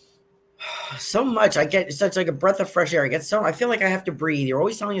 So much. I get such like a breath of fresh air. I feel like I have to breathe. You're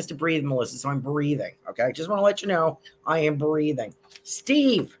always telling us to breathe, Melissa. So I'm breathing. Okay. I just want to let you know I am breathing.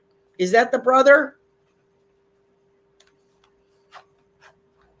 Steve, is that the brother?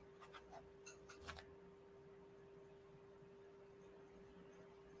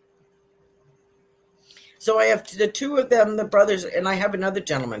 So I have the two of them, the brothers, and I have another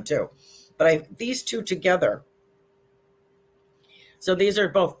gentleman too. But these two together. So these are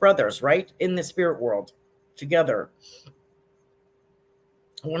both brothers, right? In the spirit world together.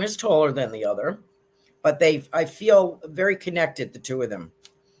 One is taller than the other, but I feel very connected, the two of them.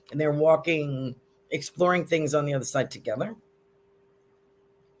 And they're walking, exploring things on the other side together.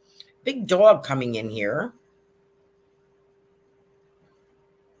 Big dog coming in here.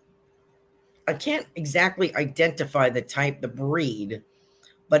 I can't exactly identify the type, the breed,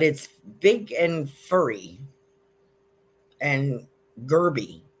 but it's big and furry and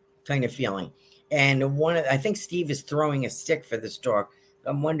Gerby kind of feeling. And I think Steve is throwing a stick for this dog.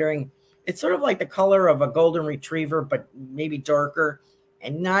 I'm wondering, it's sort of like the color of a golden retriever, but maybe darker,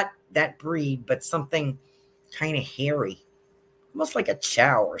 and not that breed, but something kind of hairy, almost like a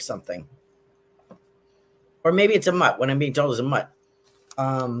chow or something. Or maybe it's a mutt. What I'm being told is a mutt.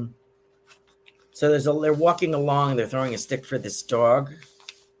 So they're walking along. They're throwing a stick for this dog.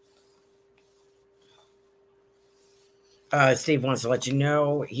 Steve wants to let you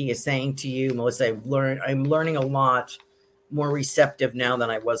know, he is saying to you, Melissa, I'm learning a lot, more receptive now than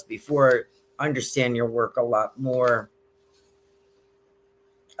I was before. Understand your work a lot more.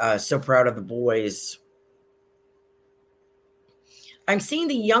 So proud of the boys. I'm seeing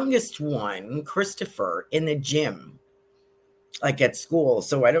the youngest one, Christopher, in the gym, like at school.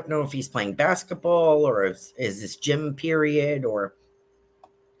 So I don't know if he's playing basketball or is this gym period or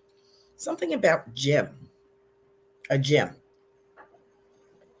something about gym. A gym.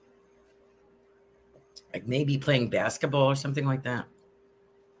 Like maybe playing basketball or something like that.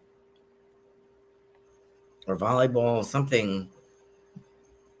 Or volleyball, something.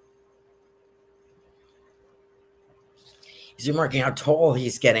 He's remarking how tall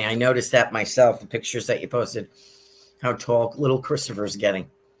he's getting. I noticed that myself, the pictures that you posted, how tall little Christopher's getting.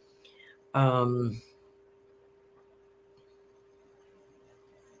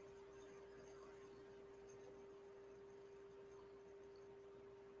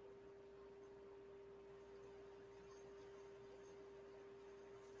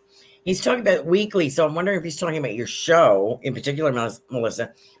 He's talking about weekly, so I'm wondering if he's talking about your show, in particular,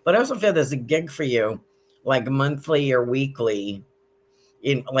 Melissa. But I also feel there's a gig for you, like monthly or weekly,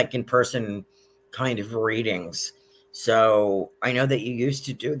 in person kind of readings. So I know that you used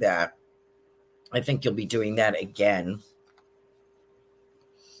to do that. I think you'll be doing that again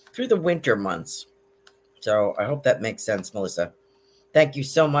through the winter months. So I hope that makes sense, Melissa. Thank you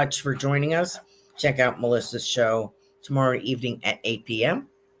so much for joining us. Check out Melissa's show tomorrow evening at 8 p.m.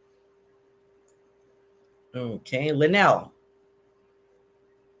 Okay, Linnell.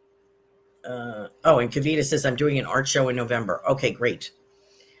 And Kavita says, I'm doing an art show in November. Okay, great.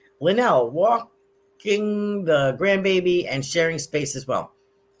 Linnell, walking the grandbaby and sharing space as well.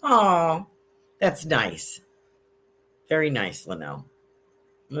 Oh, that's nice. Very nice, Linnell.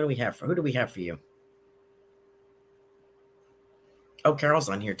 Who do we have for you? Oh, Carol's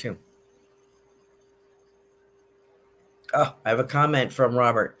on here too. Oh, I have a comment from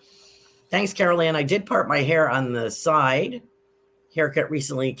Robert. Thanks, Carol Ann. I did part my hair on the side. Haircut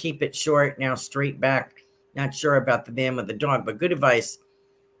recently. Keep it short, now straight back. Not sure about the man with the dog, but good advice.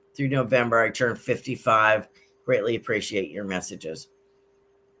 Through November, I turned 55. Greatly appreciate your messages.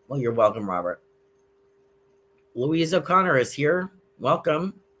 Well, you're welcome, Robert. Louise O'Connor is here.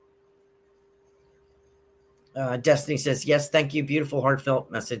 Welcome. Destiny says, yes, thank you. Beautiful,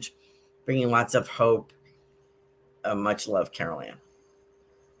 heartfelt message. Bringing lots of hope. Much love, Carol Ann.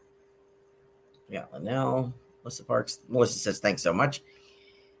 Yeah, Linnell, Melissa Parks. Melissa says, thanks so much.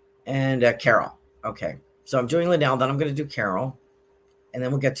 And Carol. Okay. So I'm doing Linnell, then I'm going to do Carol. And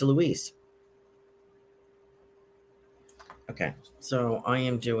then we'll get to Louise. Okay. So I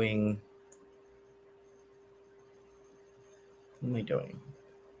am doing. What am I doing?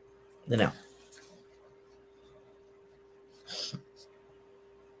 Linnell.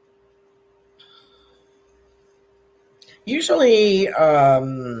 Usually,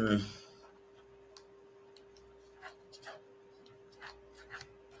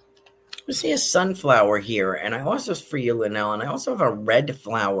 we see a sunflower here, and I also, for you, Linnell, and I also have a red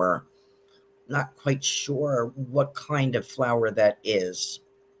flower. Not quite sure what kind of flower that is.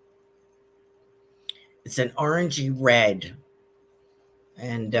 It's an orangey red,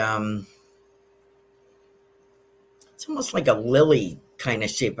 and it's almost like a lily kind of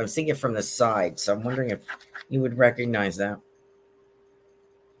shape. I'm seeing it from the side, so I'm wondering if you would recognize that.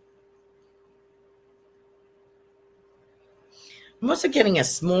 I'm also getting a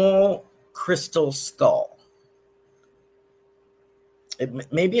small crystal skull.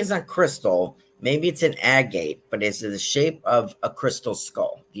 Maybe it's not crystal. Maybe it's an agate, but it's the shape of a crystal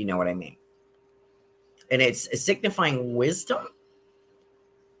skull. Do you know what I mean? and it's signifying wisdom.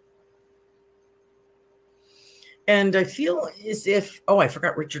 And I feel as if, I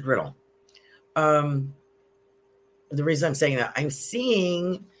forgot Richard Riddle. The reason I'm saying that, I'm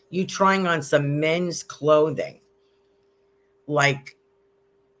seeing you trying on some men's clothing, like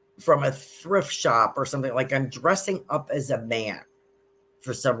from a thrift shop or something. Like I'm dressing up as a man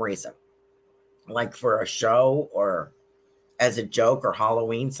for some reason, like for a show or as a joke or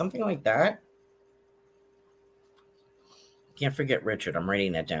Halloween, something like that. Can't forget Richard. I'm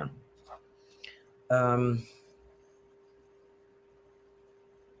writing that down. I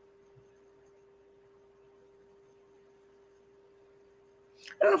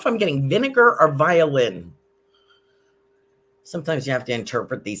don't know if I'm getting vinegar or violin. Sometimes you have to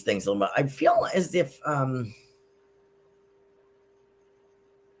interpret these things a little bit. I feel as if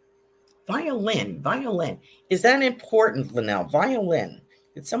violin. Is that important, Linnell? Violin.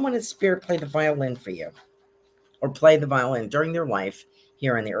 Did someone in spirit play the violin for you? Or play the violin during their life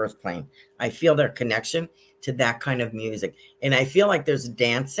here on the earth plane? I feel their connection to that kind of music. And I feel like there's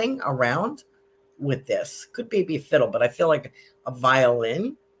dancing around with this. Could be a fiddle, but I feel like a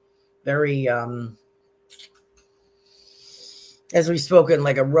violin. Very, as we've spoken,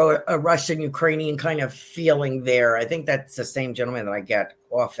 like a Russian, Ukrainian kind of feeling there. I think that's the same gentleman that I get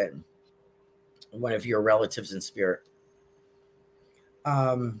often. One of your relatives in spirit.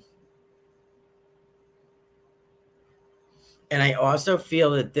 And I also feel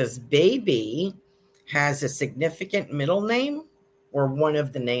that this baby has a significant middle name, or one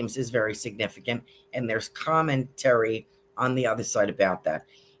of the names is very significant, and there's commentary on the other side about that.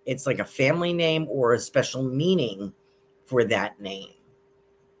 It's like a family name or a special meaning for that name.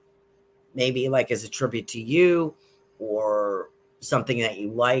 Maybe like as a tribute to you or something that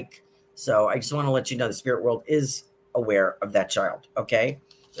you like. So I just want to let you know the spirit world is aware of that child. Okay.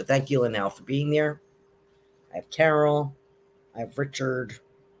 So thank you, Linnell, for being there. I have Carol. I have Richard.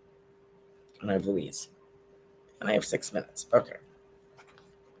 And I have Louise. And I have 6 minutes. Okay.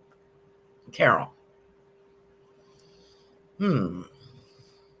 Carol. I'm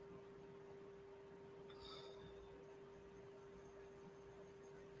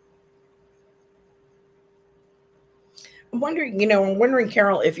wondering,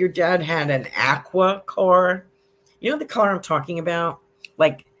 Carol, if your dad had an aqua car. You know the color I'm talking about?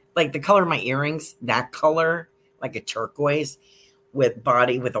 Like the color of my earrings, that color, like a turquoise with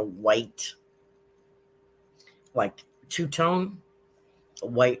body with a white, like two-tone,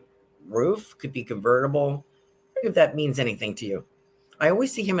 white roof, could be convertible. If that means anything to you. I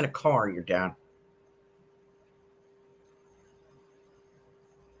always see him in a car, your dad.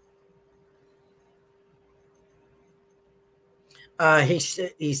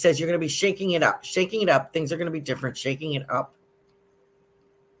 He says you're going to be shaking it up. Shaking it up. Things are going to be different. Shaking it up.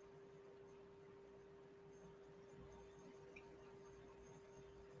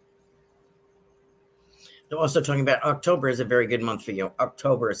 They're also talking about October is a very good month for you.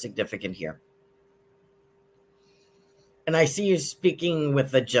 October is significant here. And I see you speaking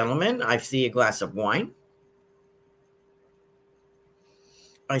with a gentleman. I see a glass of wine.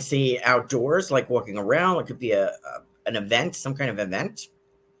 I see outdoors, like walking around. It could be an event, some kind of event.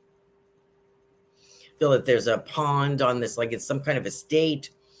 Feel that there's a pond on this, like it's some kind of estate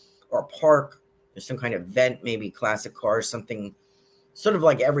or park. There's some kind of event, maybe classic cars, something sort of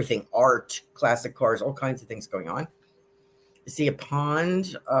like everything, art, classic cars, all kinds of things going on. I see a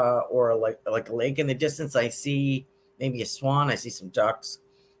pond or like a lake in the distance. I see maybe a swan. I see some ducks.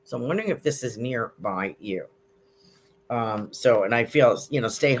 So I'm wondering if this is nearby you. And I feel,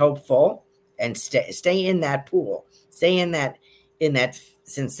 stay hopeful and stay in that pool. Stay in that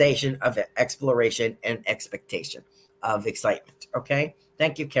sensation of exploration and expectation of excitement. Okay.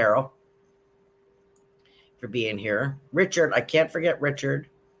 Thank you, Carol, for being here. Richard, I can't forget Richard.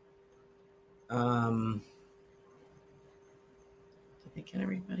 Did I get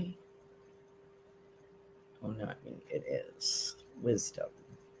everybody? Oh, no, it is wisdom.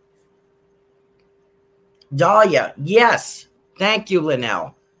 Dahlia, yes. Thank you,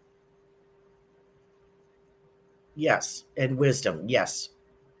 Linnell. Yes, and wisdom, yes,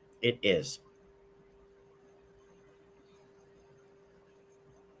 it is.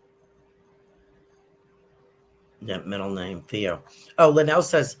 That middle name, Theo. Oh, Linnell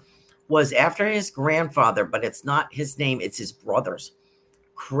says, was after his grandfather, but it's not his name, it's his brother's.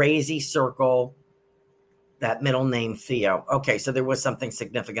 Crazy circle, that middle name, Theo. Okay, so there was something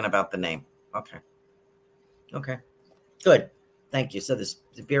significant about the name. Okay, good. Thank you. So the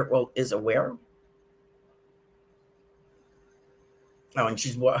spirit world is aware. Oh, and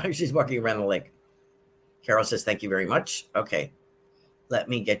she's walking around the lake. Carol says, thank you very much. Okay, let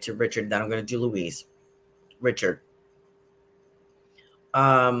me get to Richard. Then I'm going to do Louise. Richard.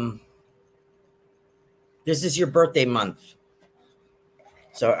 This is your birthday month.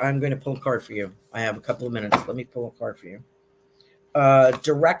 So I'm going to pull a card for you. I have a couple of minutes. Let me pull a card for you.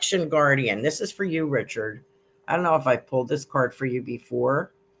 Direction Guardian. This is for you, Richard. I don't know if I pulled this card for you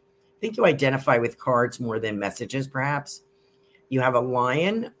before. I think you identify with cards more than messages, perhaps. You have a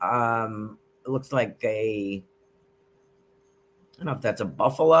lion. It looks like I don't know if that's a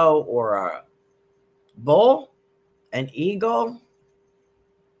buffalo or a bull, an eagle,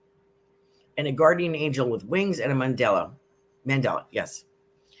 and a guardian angel with wings and a Mandela, yes.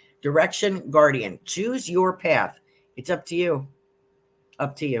 Direction Guardian. Choose your path. It's up to you.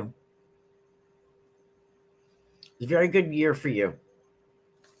 Up to you. It's a very good year for you.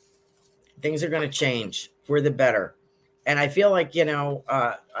 Things are going to change for the better. And I feel like,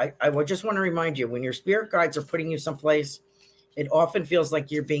 I would just want to remind you, when your spirit guides are putting you someplace, it often feels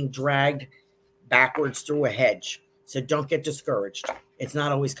like you're being dragged backwards through a hedge. So don't get discouraged. It's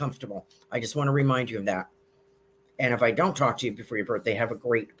not always comfortable. I just want to remind you of that. And if I don't talk to you before your birthday, have a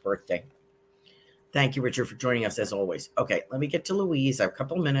great birthday. Thank you, Richard, for joining us as always. Okay, let me get to Louise. I have a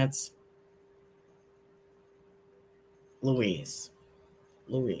couple of minutes. Louise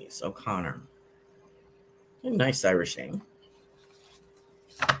O'Connor. A nice Irish name.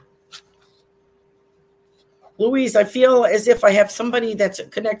 Louise, I feel as if I have somebody that's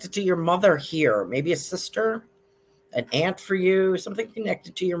connected to your mother here. Maybe a sister, an aunt for you, something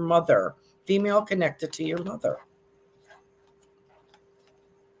connected to your mother. Female connected to your mother.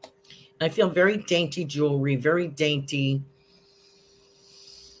 I feel very dainty jewelry, very dainty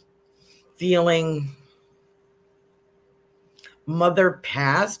feeling. Mother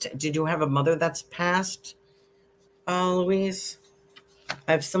passed. Did you have a mother that's passed, Louise?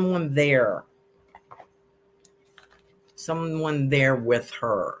 I have someone there. Someone there with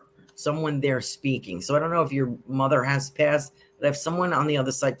her. Someone there speaking. So I don't know if your mother has passed, but I have someone on the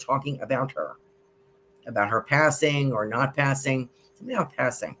other side talking about her passing or not passing. Something about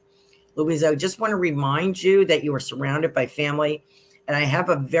passing. Louise, I just want to remind you that you are surrounded by family. And I have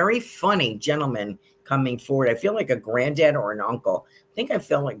a very funny gentleman coming forward. I feel like a granddad or an uncle. I think I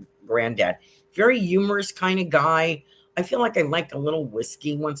feel like granddad. Very humorous kind of guy. I feel like I like a little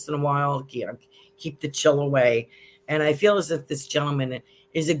whiskey once in a while. Keep the chill away. And I feel as if this gentleman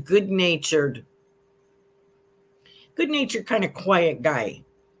is a good-natured kind of quiet guy.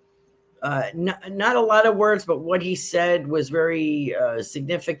 Not a lot of words, but what he said was very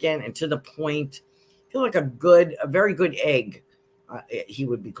significant and to the point. I feel like a very good egg. He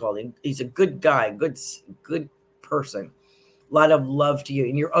would be called. He's a good guy, good person. A lot of love to you.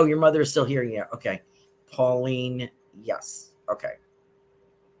 And your mother is still here. Yeah. Okay. Pauline. Yes. Okay.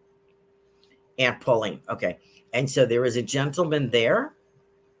 Aunt Pauline. Okay. And so there is a gentleman there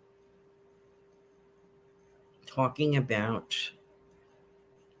talking about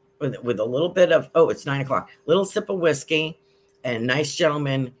with a little bit of, it's 9:00, little sip of whiskey, and nice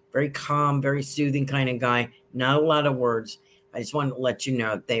gentleman, very calm, very soothing kind of guy. Not a lot of words. I just want to let you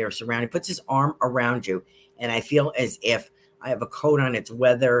know they are surrounded. He puts his arm around you, and I feel as if I have a coat on. It's a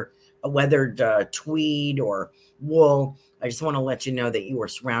weathered tweed or wool. I just want to let you know that you are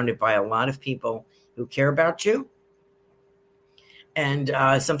surrounded by a lot of people who care about you. And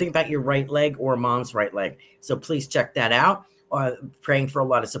something about your right leg or mom's right leg. So please check that out. Praying for a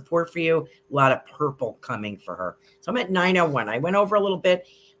lot of support for you. A lot of purple coming for her. So I'm at 9:01. I went over a little bit.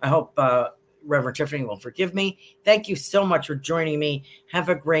 I hope Reverend Tiffany will forgive me. Thank you so much for joining me. Have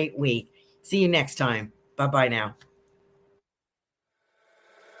a great week. See you next time. Bye-bye now.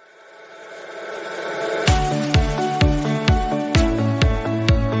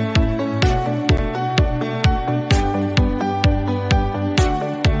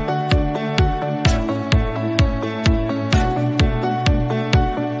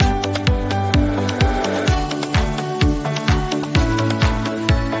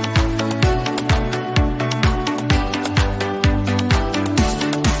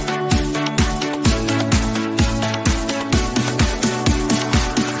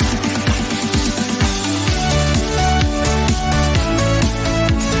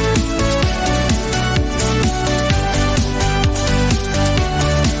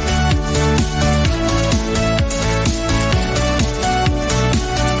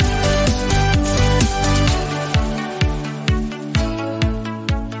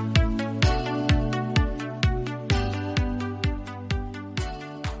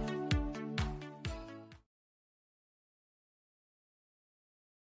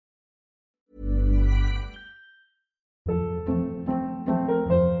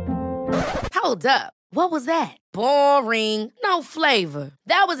 Hold up. What was that? Boring. No flavor.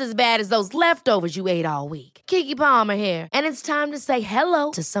 That was as bad as those leftovers you ate all week. Keke Palmer here, and it's time to say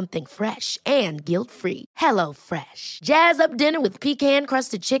hello to something fresh and guilt-free. Hello Fresh. Jazz up dinner with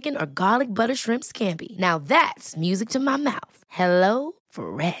pecan-crusted chicken or garlic butter shrimp scampi. Now that's music to my mouth. Hello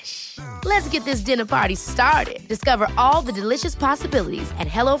Fresh. Let's get this dinner party started. Discover all the delicious possibilities at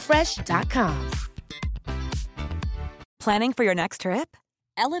hellofresh.com. Planning for your next trip?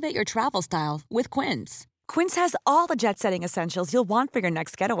 Elevate your travel style with Quince. Quince has all the jet-setting essentials you'll want for your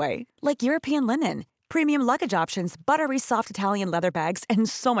next getaway, like European linen, premium luggage options, buttery soft Italian leather bags, and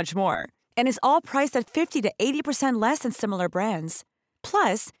so much more. And is all priced at 50 to 80% less than similar brands.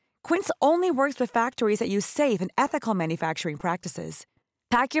 Plus, Quince only works with factories that use safe and ethical manufacturing practices.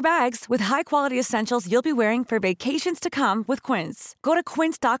 Pack your bags with high-quality essentials you'll be wearing for vacations to come with Quince. Go to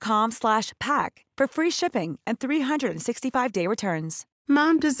quince.com/pack for free shipping and 365-day returns.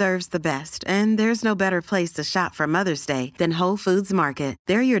 Mom deserves the best, and there's no better place to shop for Mother's Day than Whole Foods Market.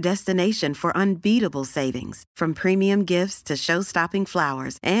 They're your destination for unbeatable savings, from premium gifts to show-stopping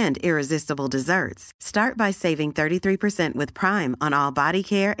flowers and irresistible desserts. Start by saving 33% with Prime on all body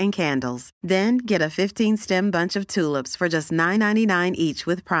care and candles. Then get a 15-stem bunch of tulips for just $9.99 each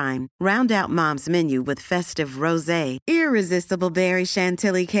with Prime. Round out Mom's menu with festive rosé, irresistible berry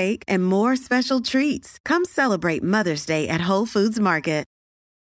chantilly cake, and more special treats. Come celebrate Mother's Day at Whole Foods Market.